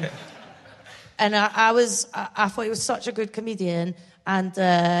 And I thought he was such a good comedian. And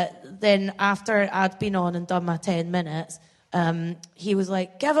then after I'd been on and done my 10 minutes, he was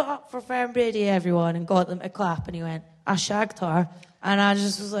like, "Give it up for Fern Brady, everyone," and got them to clap. And he went, "I shagged her." And I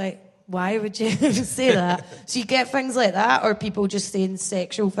just was like, why would you say that? So you get things like that, or people just saying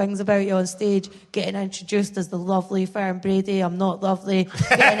sexual things about you on stage, getting introduced as the lovely Fern Brady. I'm not lovely.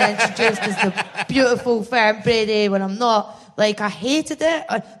 Getting introduced as the beautiful Fern Brady when I'm not. Like, I hated it.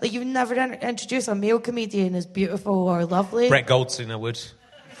 You would never introduce a male comedian as beautiful or lovely. Brett Goldstein, I would.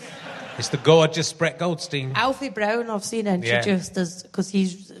 It's the gorgeous Brett Goldstein. Alfie Brown, I've seen introduced as, because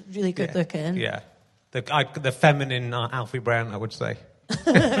he's really good looking. Yeah. The feminine Alfie Brown, I would say.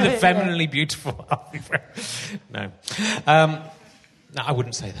 The femininely beautiful Alfie Brown. No. No, I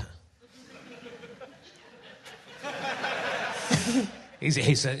wouldn't say that.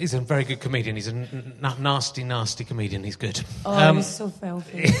 He's a very good comedian. He's a nasty, nasty comedian. He's good. Oh, he's so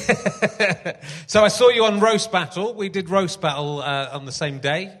filthy. So I saw you on Roast Battle. We did Roast Battle on the same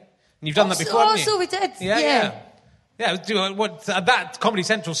day. And you've done that before, haven't you? So we did. Yeah. That Comedy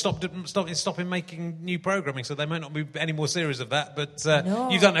Central stopped making new programming, so there might not be any more series of that. But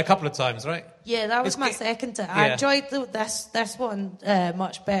you've done it a couple of times, right? Yeah, that was my second time. I enjoyed this one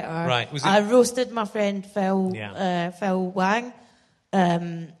much better. Right. I roasted my friend Phil Wang,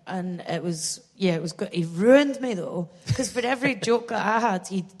 and it was good. He ruined me though, because for every joke that I had,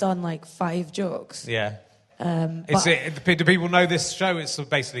 he'd done like 5 jokes. Yeah. Do people know this show? It's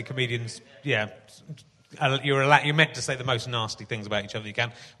basically comedians. Yeah. You're meant to say the most nasty things about each other you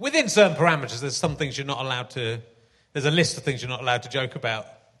can. Within certain parameters, there's some things you're not allowed to... There's a list of things you're not allowed to joke about.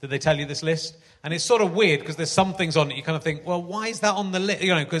 Did they tell you this list? And it's sort of weird, because there's some things on it you kind of think, well, why is that on the list?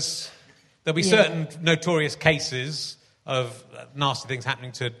 Because there'll be certain notorious cases of nasty things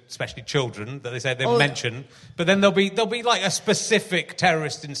happening to especially children that they say they'll mention. But then there'll be like a specific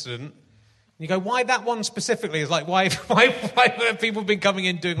terrorist incident. You go, why that one specifically? Is like, why have people been coming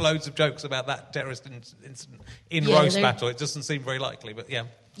in doing loads of jokes about that terrorist incident in Roast Battle? It doesn't seem very likely, but yeah.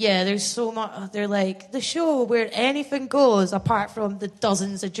 Yeah, there's so much. They're like, the show where anything goes apart from the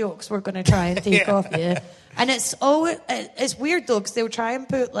dozens of jokes we're going to try and take off you. And it's weird though, because they'll try and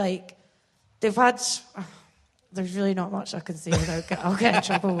put like, they've had... There's really not much I can say without I'll get in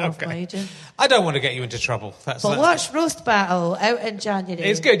trouble with my agent. I don't want to get you into trouble. Watch Roast Battle out in January.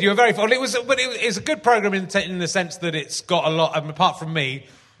 It's good. You were very fun. It's a good program in the sense that it's got a lot. Apart from me,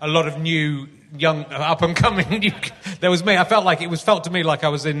 a lot of new, young, up and coming. There was me. I felt to me like I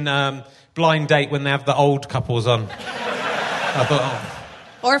was in Blind Date when they have the old couples on. I thought,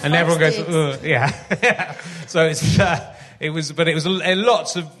 or and everyone goes, yeah. So it was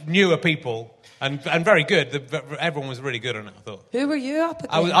lots of newer people. And very good. Everyone was really good on it, I thought. Who were you up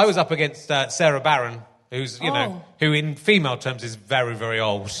against? I was up against Sarah Barron, who's, who in female terms is very, very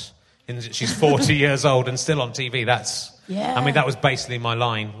old. She's 40 years old and still on TV. I mean, that was basically my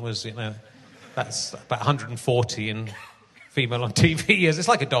line, was, that's about 140 in female on TV years. It's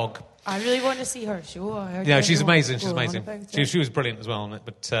like a dog. I really want to see her show. Yeah, she's amazing. She's amazing. She was brilliant as well on it.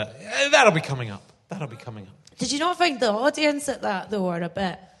 But that'll be coming up. Did you not find the audience at that, though, or a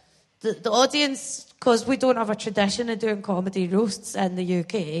bit? The audience, because we don't have a tradition of doing comedy roasts in the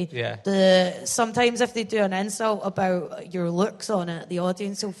UK. Yeah. Sometimes if they do an insult about your looks on it, the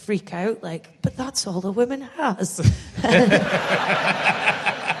audience will freak out, like, but that's all the woman has.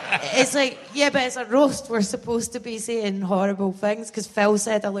 It's like, yeah, but it's a roast. We're supposed to be saying horrible things, because Phil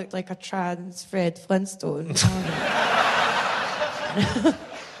said I looked like a trans Fred Flintstone.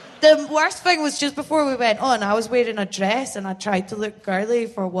 The worst thing was just before we went on, I was wearing a dress and I tried to look girly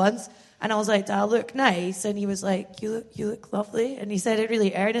for once. And I was like, do I look nice? And he was like, you look lovely. And he said it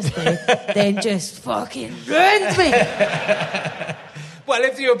really earnestly, then just fucking ruined me. Well,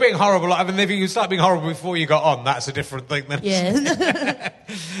 if you were being horrible, I mean, if you start being horrible before you got on, that's a different thing then. Yeah.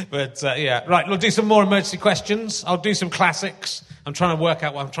 But, yeah. Right, we'll do some more emergency questions. I'll do some classics. I'm trying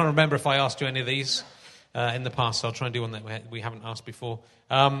to remember if I asked you any of these in the past. So I'll try and do one that we haven't asked before.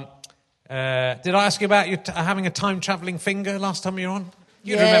 Did I ask you about you having a time-travelling finger last time you were on?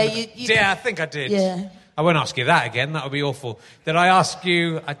 Yeah, I think I did. Yeah. I won't ask you that again. That would be awful. Did I ask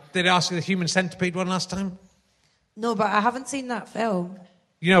you the Human Centipede one last time? No, but I haven't seen that film.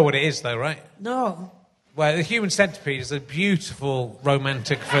 You know what it is, though, right? No. Well, The Human Centipede is a beautiful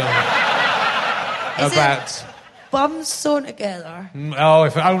romantic film about bums sewn together. Oh,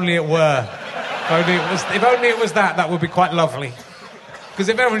 if only it were. If only it was that would be quite lovely. Because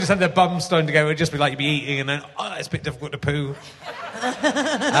if everyone just had their bums sewn together, it would just be like you'd be eating and then, it's a bit difficult to poo.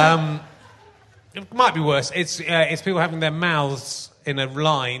 It might be worse. It's people having their mouths in a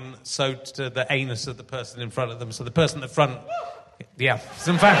line sewed to the anus of the person in front of them. So the person at the front... Yeah,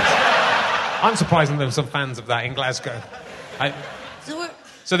 some fans. I'm surprised there were some fans of that in Glasgow.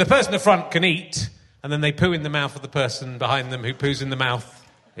 So the person at the front can eat, and then they poo in the mouth of the person behind them who poos in the mouth.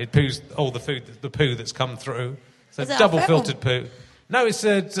 It poos all the poo that's come through. So double-filtered poo. No, it's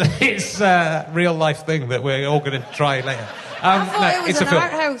a real-life thing that we're all going to try later. I thought it was an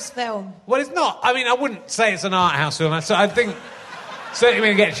art house film. Well, it's not. I mean, I wouldn't say it's an art house film. So I think... Certainly when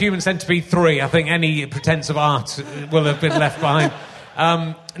you get Human Centipede 3, I think any pretense of art will have been left behind.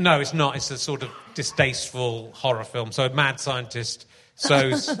 No, it's not. It's a sort of distasteful horror film. So a mad scientist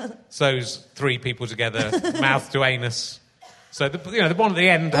sews three people together, mouth to anus. So the one at the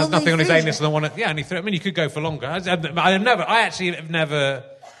end has nothing on his anus, and the one only three. I mean, you could go for longer. I actually have never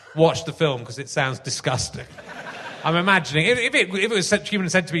watched the film because it sounds disgusting. I'm imagining if it was Human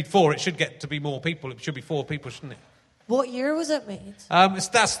Centipede 4, it should get to be more people. It should be 4 people, shouldn't it? What year was it made?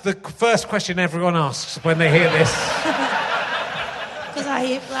 That's the first question everyone asks when they hear this. Because I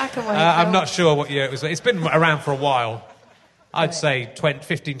hate black and white I'm not sure what year it was. It's been around for a while. I'd say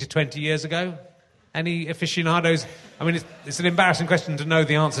 15 to 20 years ago. Any aficionados? I mean, it's an embarrassing question to know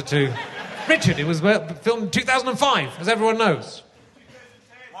the answer to. Richard, it was filmed in 2005, as everyone knows.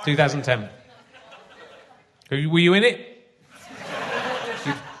 2010. Were you in it?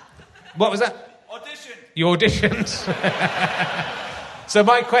 What was that? You auditioned. So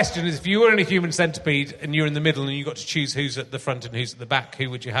my question is, if you were in a Human Centipede and you're in the middle and you got to choose who's at the front and who's at the back, who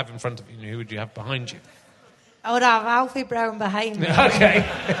would you have in front of you and who would you have behind you? I would have Alfie Brown behind me. Okay.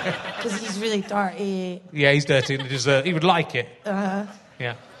 Because he's really dirty. Yeah, he's dirty and he would like it.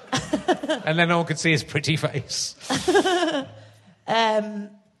 Yeah. And then no one could see his pretty face. Who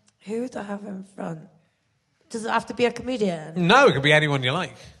would I have in front? Does it have to be a comedian? No, it could be anyone you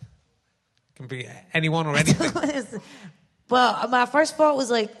like. Can be anyone or anything. Well, my first thought was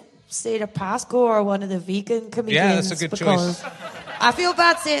like Sarah Pascoe or one of the vegan comedians. Yeah, that's a good choice. I feel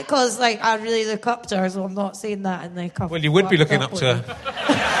bad saying it because like I really look up to her, so I'm not saying that in like. Well, you would be looking up to her.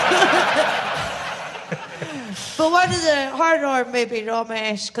 But one of the horror maybe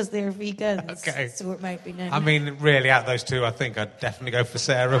Ramesh because they're vegans. Okay. So it might be nice. I mean, really, out of those two, I think I'd definitely go for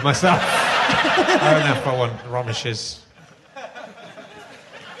Sarah myself. I don't know if I want Ramesh's.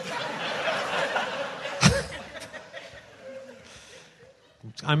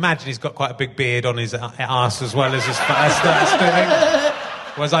 I imagine he's got quite a big beard on his arse as well as his face doing.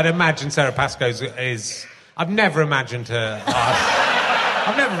 Whereas I'd imagine Sarah Pascoe's is... I've never imagined her arse.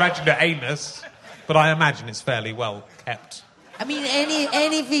 I've never imagined her anus, but I imagine it's fairly well kept. I mean,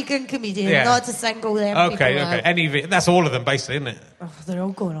 any vegan comedian, not to single them. Okay. That's all of them, basically, isn't it? Oh, they're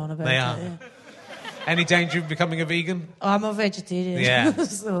all going on about they it. Are. Any danger of becoming a vegan? I'm a vegetarian. Yeah.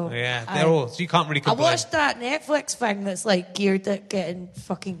 So So you can't really I complain. watched that Netflix thing that's like geared at getting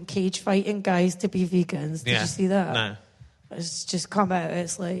fucking cage fighting guys to be vegans. Did you see that? No. It's just come out.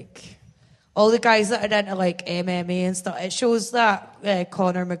 It's like all the guys that are into like MMA and stuff. It shows that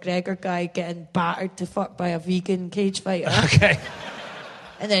Conor McGregor guy getting battered to fuck by a vegan cage fighter. Okay.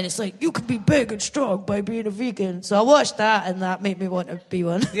 And then it's like, you can be big and strong by being a vegan. So I watched that and that made me want to be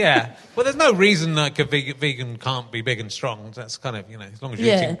one. Yeah. Well, there's no reason like a vegan can't be big and strong. That's kind of, as long as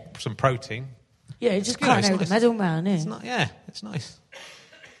you're eating some protein. Yeah, you're just cutting out the middleman, eh? It's nice.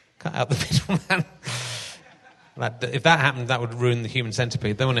 Cut out the middleman. If that happened, that would ruin the human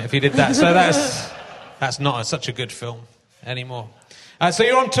centipede, though, wouldn't it? If you did that. So that's not such a good film anymore. So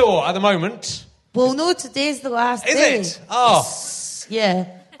you're on tour at the moment. Well, no, today's the last day. Is it? Oh. Yeah.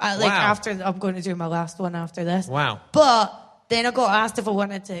 Wow. After, I'm going to do my last one after this. Wow. But then I got asked if I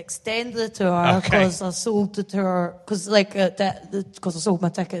wanted to extend the tour because I sold the tour, because I sold my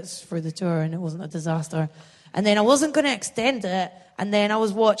tickets for the tour and it wasn't a disaster. And then I wasn't going to extend it. And then I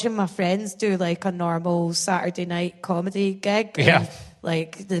was watching my friends do like a normal Saturday night comedy gig. Yeah. And,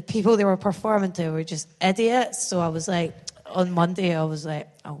 like the people they were performing to were just idiots. So I was like, on Monday, I was like,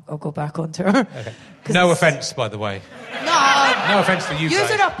 I'll go back on tour. Okay. No offence, by the way. No offence to you guys.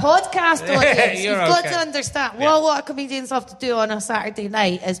 You're a podcast audience. You've got to understand. Yeah. Well, what comedians have to do on a Saturday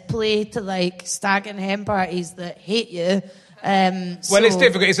night is play to like stag and hen parties that hate you. Well, it's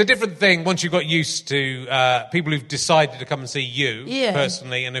difficult. It's a different thing once you've got used to people who've decided to come and see you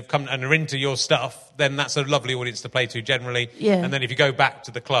personally and have come and are into your stuff. Then that's a lovely audience to play to generally. Yeah. And then if you go back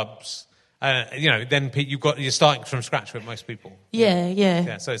to the clubs, then you're starting from scratch with most people.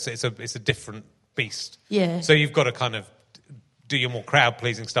 Yeah. So it's a different beast. Yeah. So you've got to kind of do your more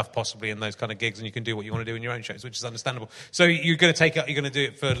crowd-pleasing stuff possibly in those kind of gigs, and you can do what you want to do in your own shows, which is understandable. So you're going to take it. You're going to do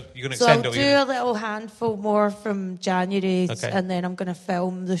it for. You're going to extend it. So I'll do a little handful more from January, and then I'm going to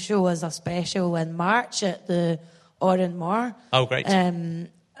film the show as a special in March at the Oran Moor. Oh, great! And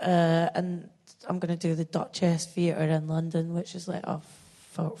I'm going to do the Duchess Theatre in London, which is like a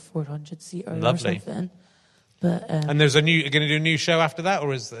 400-seater or something. But, and you're going to do a new show after that,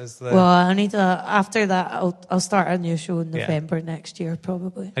 or is the? Well, after that, I'll start a new show in November next year,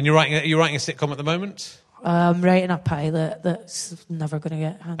 probably. And you're writing a sitcom at the moment? I'm writing a pilot that's never going to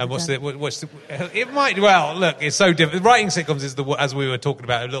get handed And in. it might, well, look, it's so different. Writing sitcoms is as we were talking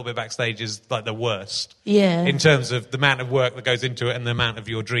about a little bit backstage, is like the worst. Yeah. In terms of the amount of work that goes into it and the amount of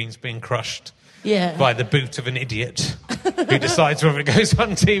your dreams being crushed. Yeah. By the boot of an idiot who decides whether it goes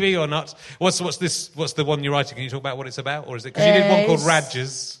on TV or not. What's the one you're writing? Can you talk about what it's about? Or is it, because you did one called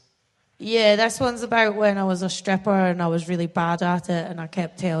Radges. Yeah, this one's about when I was a stripper and I was really bad at it and I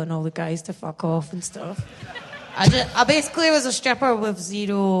kept telling all the guys to fuck off and stuff. I basically was a stripper with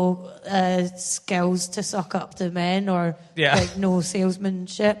zero skills to suck up to men or like no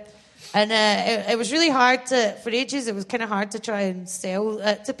salesmanship. And it was really hard for ages, it was kind of hard to try and sell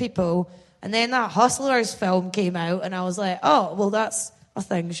it to people. And then that Hustlers film came out and I was like, oh, well, that's a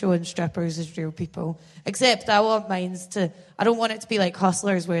thing showing strippers as real people. Except I want I don't want it to be like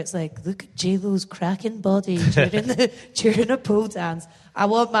Hustlers where it's like, look at J-Lo's cracking body during a pole dance. I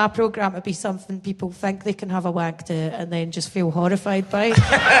want my programme to be something people think they can have a wank to and then just feel horrified by.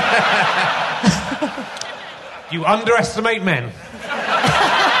 You underestimate men.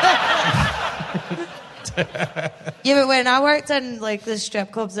 Yeah, but when I worked in like the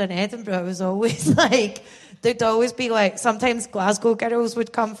strip clubs in Edinburgh, it was always like there'd always be like sometimes Glasgow girls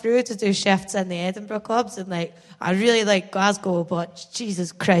would come through to do shifts in the Edinburgh clubs, and like I really like Glasgow, but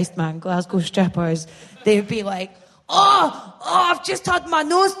Jesus Christ, man, Glasgow strippers, they would be like, oh, I've just had my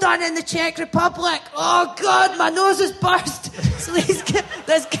nose done in the Czech Republic. Oh God, my nose is burst. So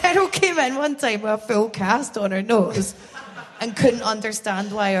this girl came in one time with a full cast on her nose. And couldn't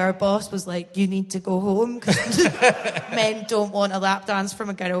understand why our boss was like, you need to go home because men don't want a lap dance from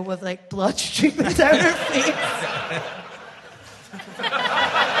a girl with like blood streaming down her face.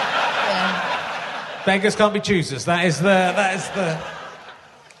 Beggars can't be choosers. That is the.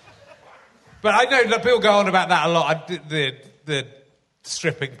 But I know that people go on about that a lot. The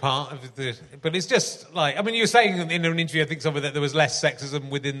stripping part of the, but it's just like, I mean, you were saying in an interview, I think somewhere, that there was less sexism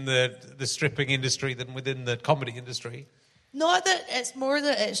within the stripping industry than within the comedy industry. Not that it's more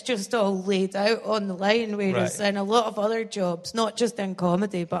that it's just all laid out on the line, whereas in a lot of other jobs, not just in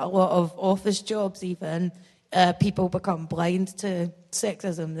comedy, but a lot of office jobs even, people become blind to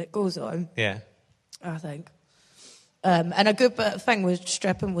sexism that goes on. Yeah. I think. And a good thing with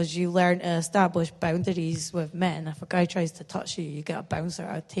stripping was you learn to establish boundaries with men. If a guy tries to touch you, you get a bouncer,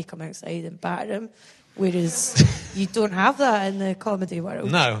 I'd take him outside and batter him. Whereas you don't have that in the comedy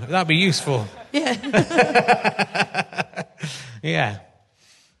world. No, that'd be useful. Yeah. Yeah.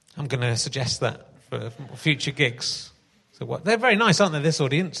 I'm going to suggest that for future gigs. So what? They're very nice, aren't they, this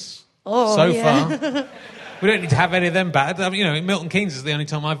audience? Oh, so yeah. far. We don't need to have any of them bad. I mean, Milton Keynes is the only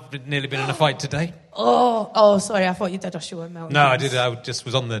time I've nearly been in a fight today. Oh, sorry, I thought you did a show in Milton No, I Keynes. did. I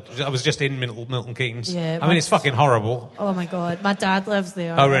was just in Milton Keynes. Yeah, I mean, it's fucking horrible. Oh my God, my dad lives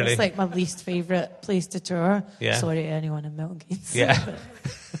there. Oh, really? It's like my least favourite place to tour. Yeah. Sorry to anyone in Milton Keynes. Yeah.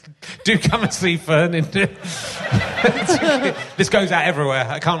 Do come and see Fern. This goes out everywhere.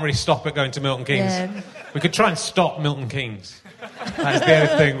 I can't really stop it going to Milton Keynes. Yeah. We could try and stop Milton Keynes. That's the only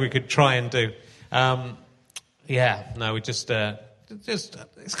thing we could try and do. We just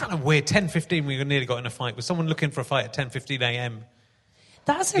it's kind of weird. 10:15, we nearly got in a fight with someone looking for a fight at 10:15 a.m.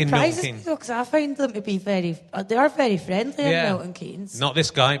 That surprises me though, because I find them to be they are very friendly in Milton Keynes. Not this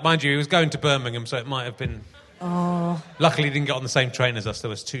guy. Mind you, he was going to Birmingham, so it might have been... Oh. Luckily, he didn't get on the same train as us. There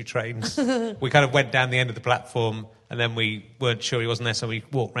was 2 trains. We kind of went down the end of the platform, and then we weren't sure he wasn't there, so we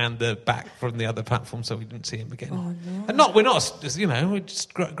walked round the back from the other platform, so we didn't see him again. Oh, no. And we're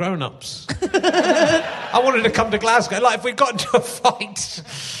just grown-ups. I wanted to come to Glasgow. Like, if we got into a fight,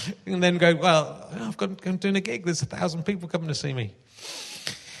 and then go, well, I'm doing a gig. There's 1,000 people coming to see me.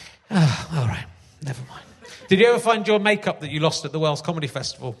 Oh, all right, never mind. Did you ever find your makeup that you lost at the Wells Comedy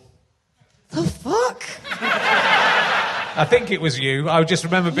Festival? The fuck? I think it was you. I just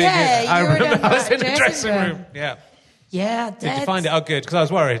remember being. I was in the dressing room. Yeah. Yeah. Did you find it? Oh, good, because I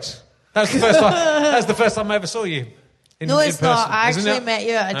was worried. That was the first time. That was the first time I ever saw you. No, it's in person. not. I Isn't actually it? met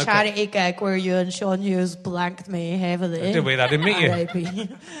you at a Okay. charity gig where you and Sean Hughes blanked me heavily. Did we? I didn't meet you. R.I.P.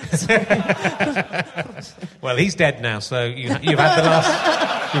 Well, he's dead now, so you've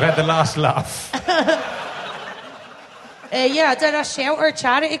had the last laugh. I did a shelter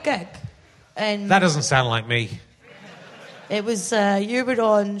charity gig. And That doesn't sound like me. it was, you were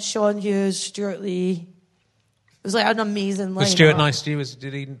on, Sean Hughes, Stuart Lee. It was like an amazing lineup. Was Stuart nice to you?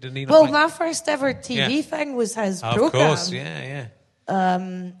 Did he not Well, play? my first ever TV thing was his Of programme. course, yeah.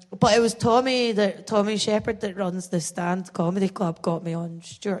 But it was Tommy Shepherd that runs the Stand Comedy Club got me on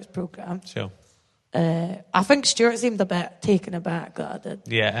Stuart's programme. Sure. I think Stuart seemed a bit taken aback that I did.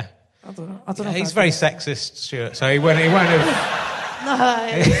 Yeah. I don't know. If He's I very did. sexist, Stuart, so he won't have...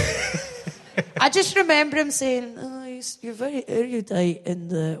 No. I just remember him saying, you're very erudite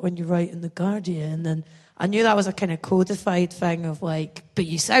when you write in The Guardian. And I knew that was a kind of codified thing of like, but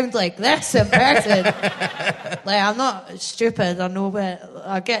you sound like this in person. Like, I'm not stupid. I know what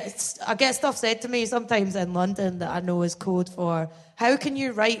I get stuff said to me sometimes in London that I know is code for how can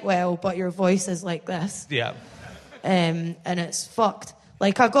you write well but your voice is like this. Yeah. And it's fucked.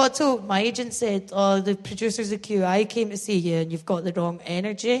 Like, I got told, my agent said, the producers of QI came to see you and you've got the wrong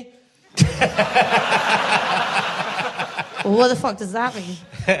energy. Well, what the fuck does that mean?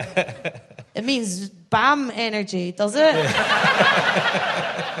 It means BAM energy, does it?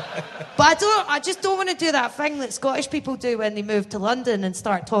 But I just don't want to do that thing that Scottish people do when they move to London and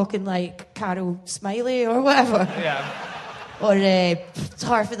start talking like Carol Smiley or whatever. Yeah. Or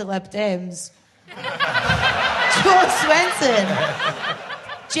Tar for the Lib Dems. Joe Swenson.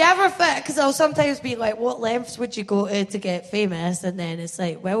 Do you ever fit? Because I'll sometimes be like, what lengths would you go to get famous? And then it's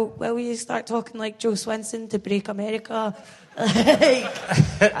like, well, will you start talking like Joe Swenson to break America?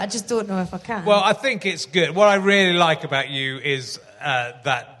 Like, I just don't know if I can. Well, I think it's good. What I really like about you is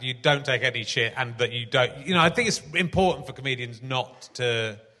that you don't take any shit and that you don't... I think it's important for comedians not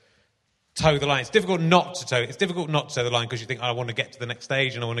to toe the line. It's difficult not to toe the line because you think, I want to get to the next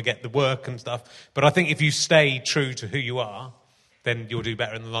stage and I want to get the work and stuff. But I think if you stay true to who you are, then you'll do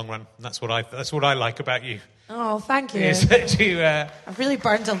better in the long run. That's what I like about you. Oh, thank you. Is that you, I've really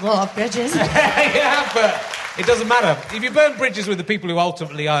burned a lot of bridges. yeah, but it doesn't matter. If you burn bridges with the people who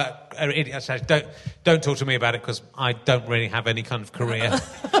ultimately are idiots, don't talk to me about it because I don't really have any kind of career.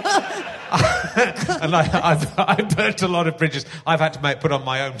 And I've burnt a lot of bridges. I've had to put on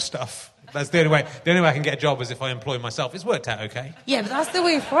my own stuff. That's the only way. The only way I can get a job is if I employ myself. It's worked out okay. Yeah, but that's the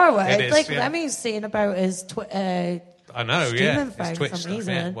way forward. It is, like yeah. Lemmy's saying about his I know, streaming It's thing's Twitch stuff,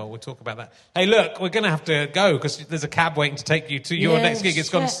 amazing. yeah. Well, we'll talk about that. Hey, look, we're going to have to go because there's a cab waiting to take you to your Yeah, next gig.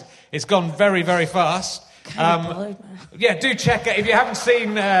 shit. It's gone very, very fast. Yeah, do check it. If you haven't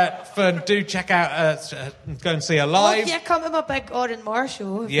seen Fern, do check out, go and see her live. Oh, yeah, come to my big Oran Moore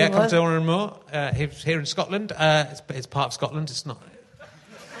show. Yeah, come to Oran Moore. He's here in Scotland. It's part of Scotland. It's not...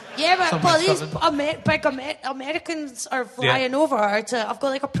 Yeah, but Somewhere in these Scotland. Americans are flying over to... I've got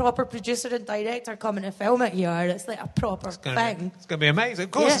like a proper producer and director coming to film it here. It's like a proper thing. It's going to be amazing.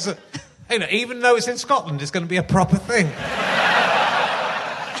 Of course, Yeah. even though it's in Scotland, it's going to be a proper thing.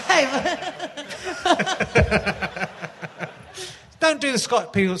 Hey, time. Don't do the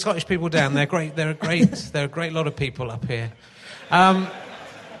Scottish people down. They're great. They're a great lot of people up here.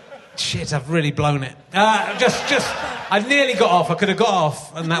 Shit, I've really blown it. I nearly got off. I could have got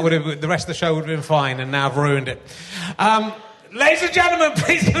off, and the rest of the show would have been fine. And now I've ruined it. Ladies and gentlemen,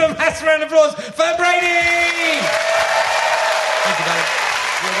 please give a massive round of applause for Brady. Thank you, darling.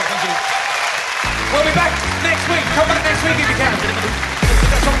 Thank you. We'll be back next week. Come back next week if you can.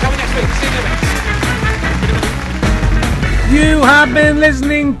 That's all coming next week. See you later. You have been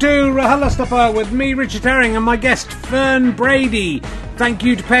listening to RHLSTP with me, Richard Herring, and my guest, Fern Brady. Thank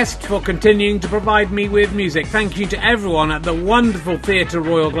you to Pest for continuing to provide me with music. Thank you to everyone at the wonderful Theatre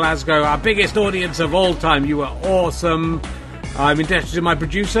Royal Glasgow, our biggest audience of all time. You were awesome. I'm indebted to my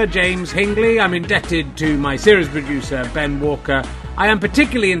producer, James Hingley. I'm indebted to my series producer, Ben Walker. I am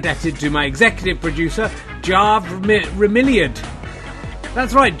particularly indebted to my executive producer, Jarv Ramilliard.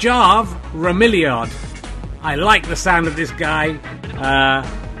 That's right, Jarv Ramilliard. I like the sound of this guy.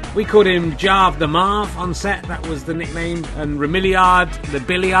 We called him Jarv the Marv on set. That was the nickname. And Ramilliard the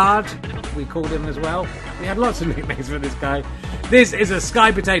Billiard, we called him as well. We had lots of nicknames for this guy. This is a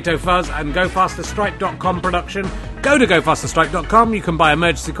Sky Potato Fuzz and GoFasterStripe.com production. Go to GoFasterStripe.com. You can buy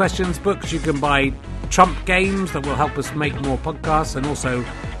emergency questions books. You can buy Trump games that will help us make more podcasts and also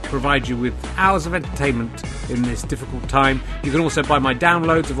provide you with hours of entertainment in this difficult time. You can also buy my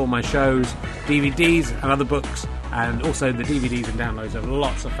downloads of all my shows, DVDs and other books, and also the DVDs and downloads of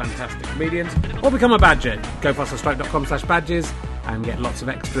lots of fantastic comedians. Or become a badger. GoFasterStripe.com/badges and get lots of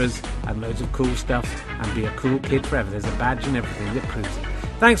extras and loads of cool stuff and be a cool kid forever. There's a badge and everything that proves it.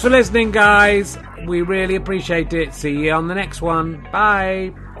 Thanks for listening, guys. We really appreciate it. See you on the next one.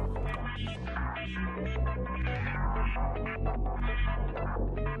 Bye.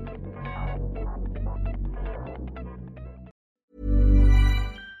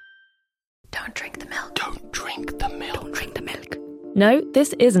 Don't drink the milk. Don't drink the milk. Don't drink the milk. No,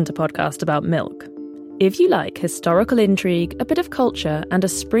 this isn't a podcast about milk. If you like historical intrigue, a bit of culture, and a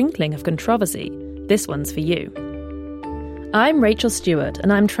sprinkling of controversy, this one's for you. I'm Rachel Stewart,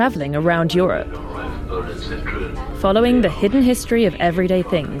 and I'm travelling around Europe, following the hidden history of everyday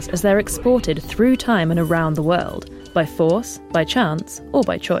things as they're exported through time and around the world, by force, by chance, or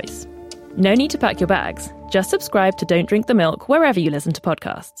by choice. No need to pack your bags. Just subscribe to Don't Drink the Milk wherever you listen to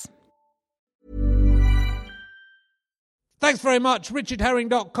podcasts. Thanks very much.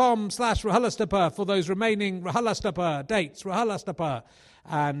 RichardHerring.com/RHLSTP for those remaining RHLSTP dates. RHLSTP.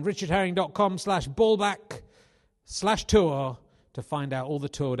 And RichardHerring.com/ballback/tour to find out all the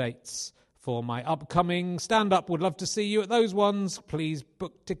tour dates for my upcoming stand-up. Would love to see you at those ones. Please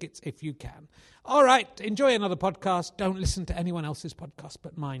book tickets if you can. All right. Enjoy another podcast. Don't listen to anyone else's podcast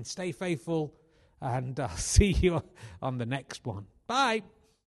but mine. Stay faithful. And I'll see you on the next one. Bye.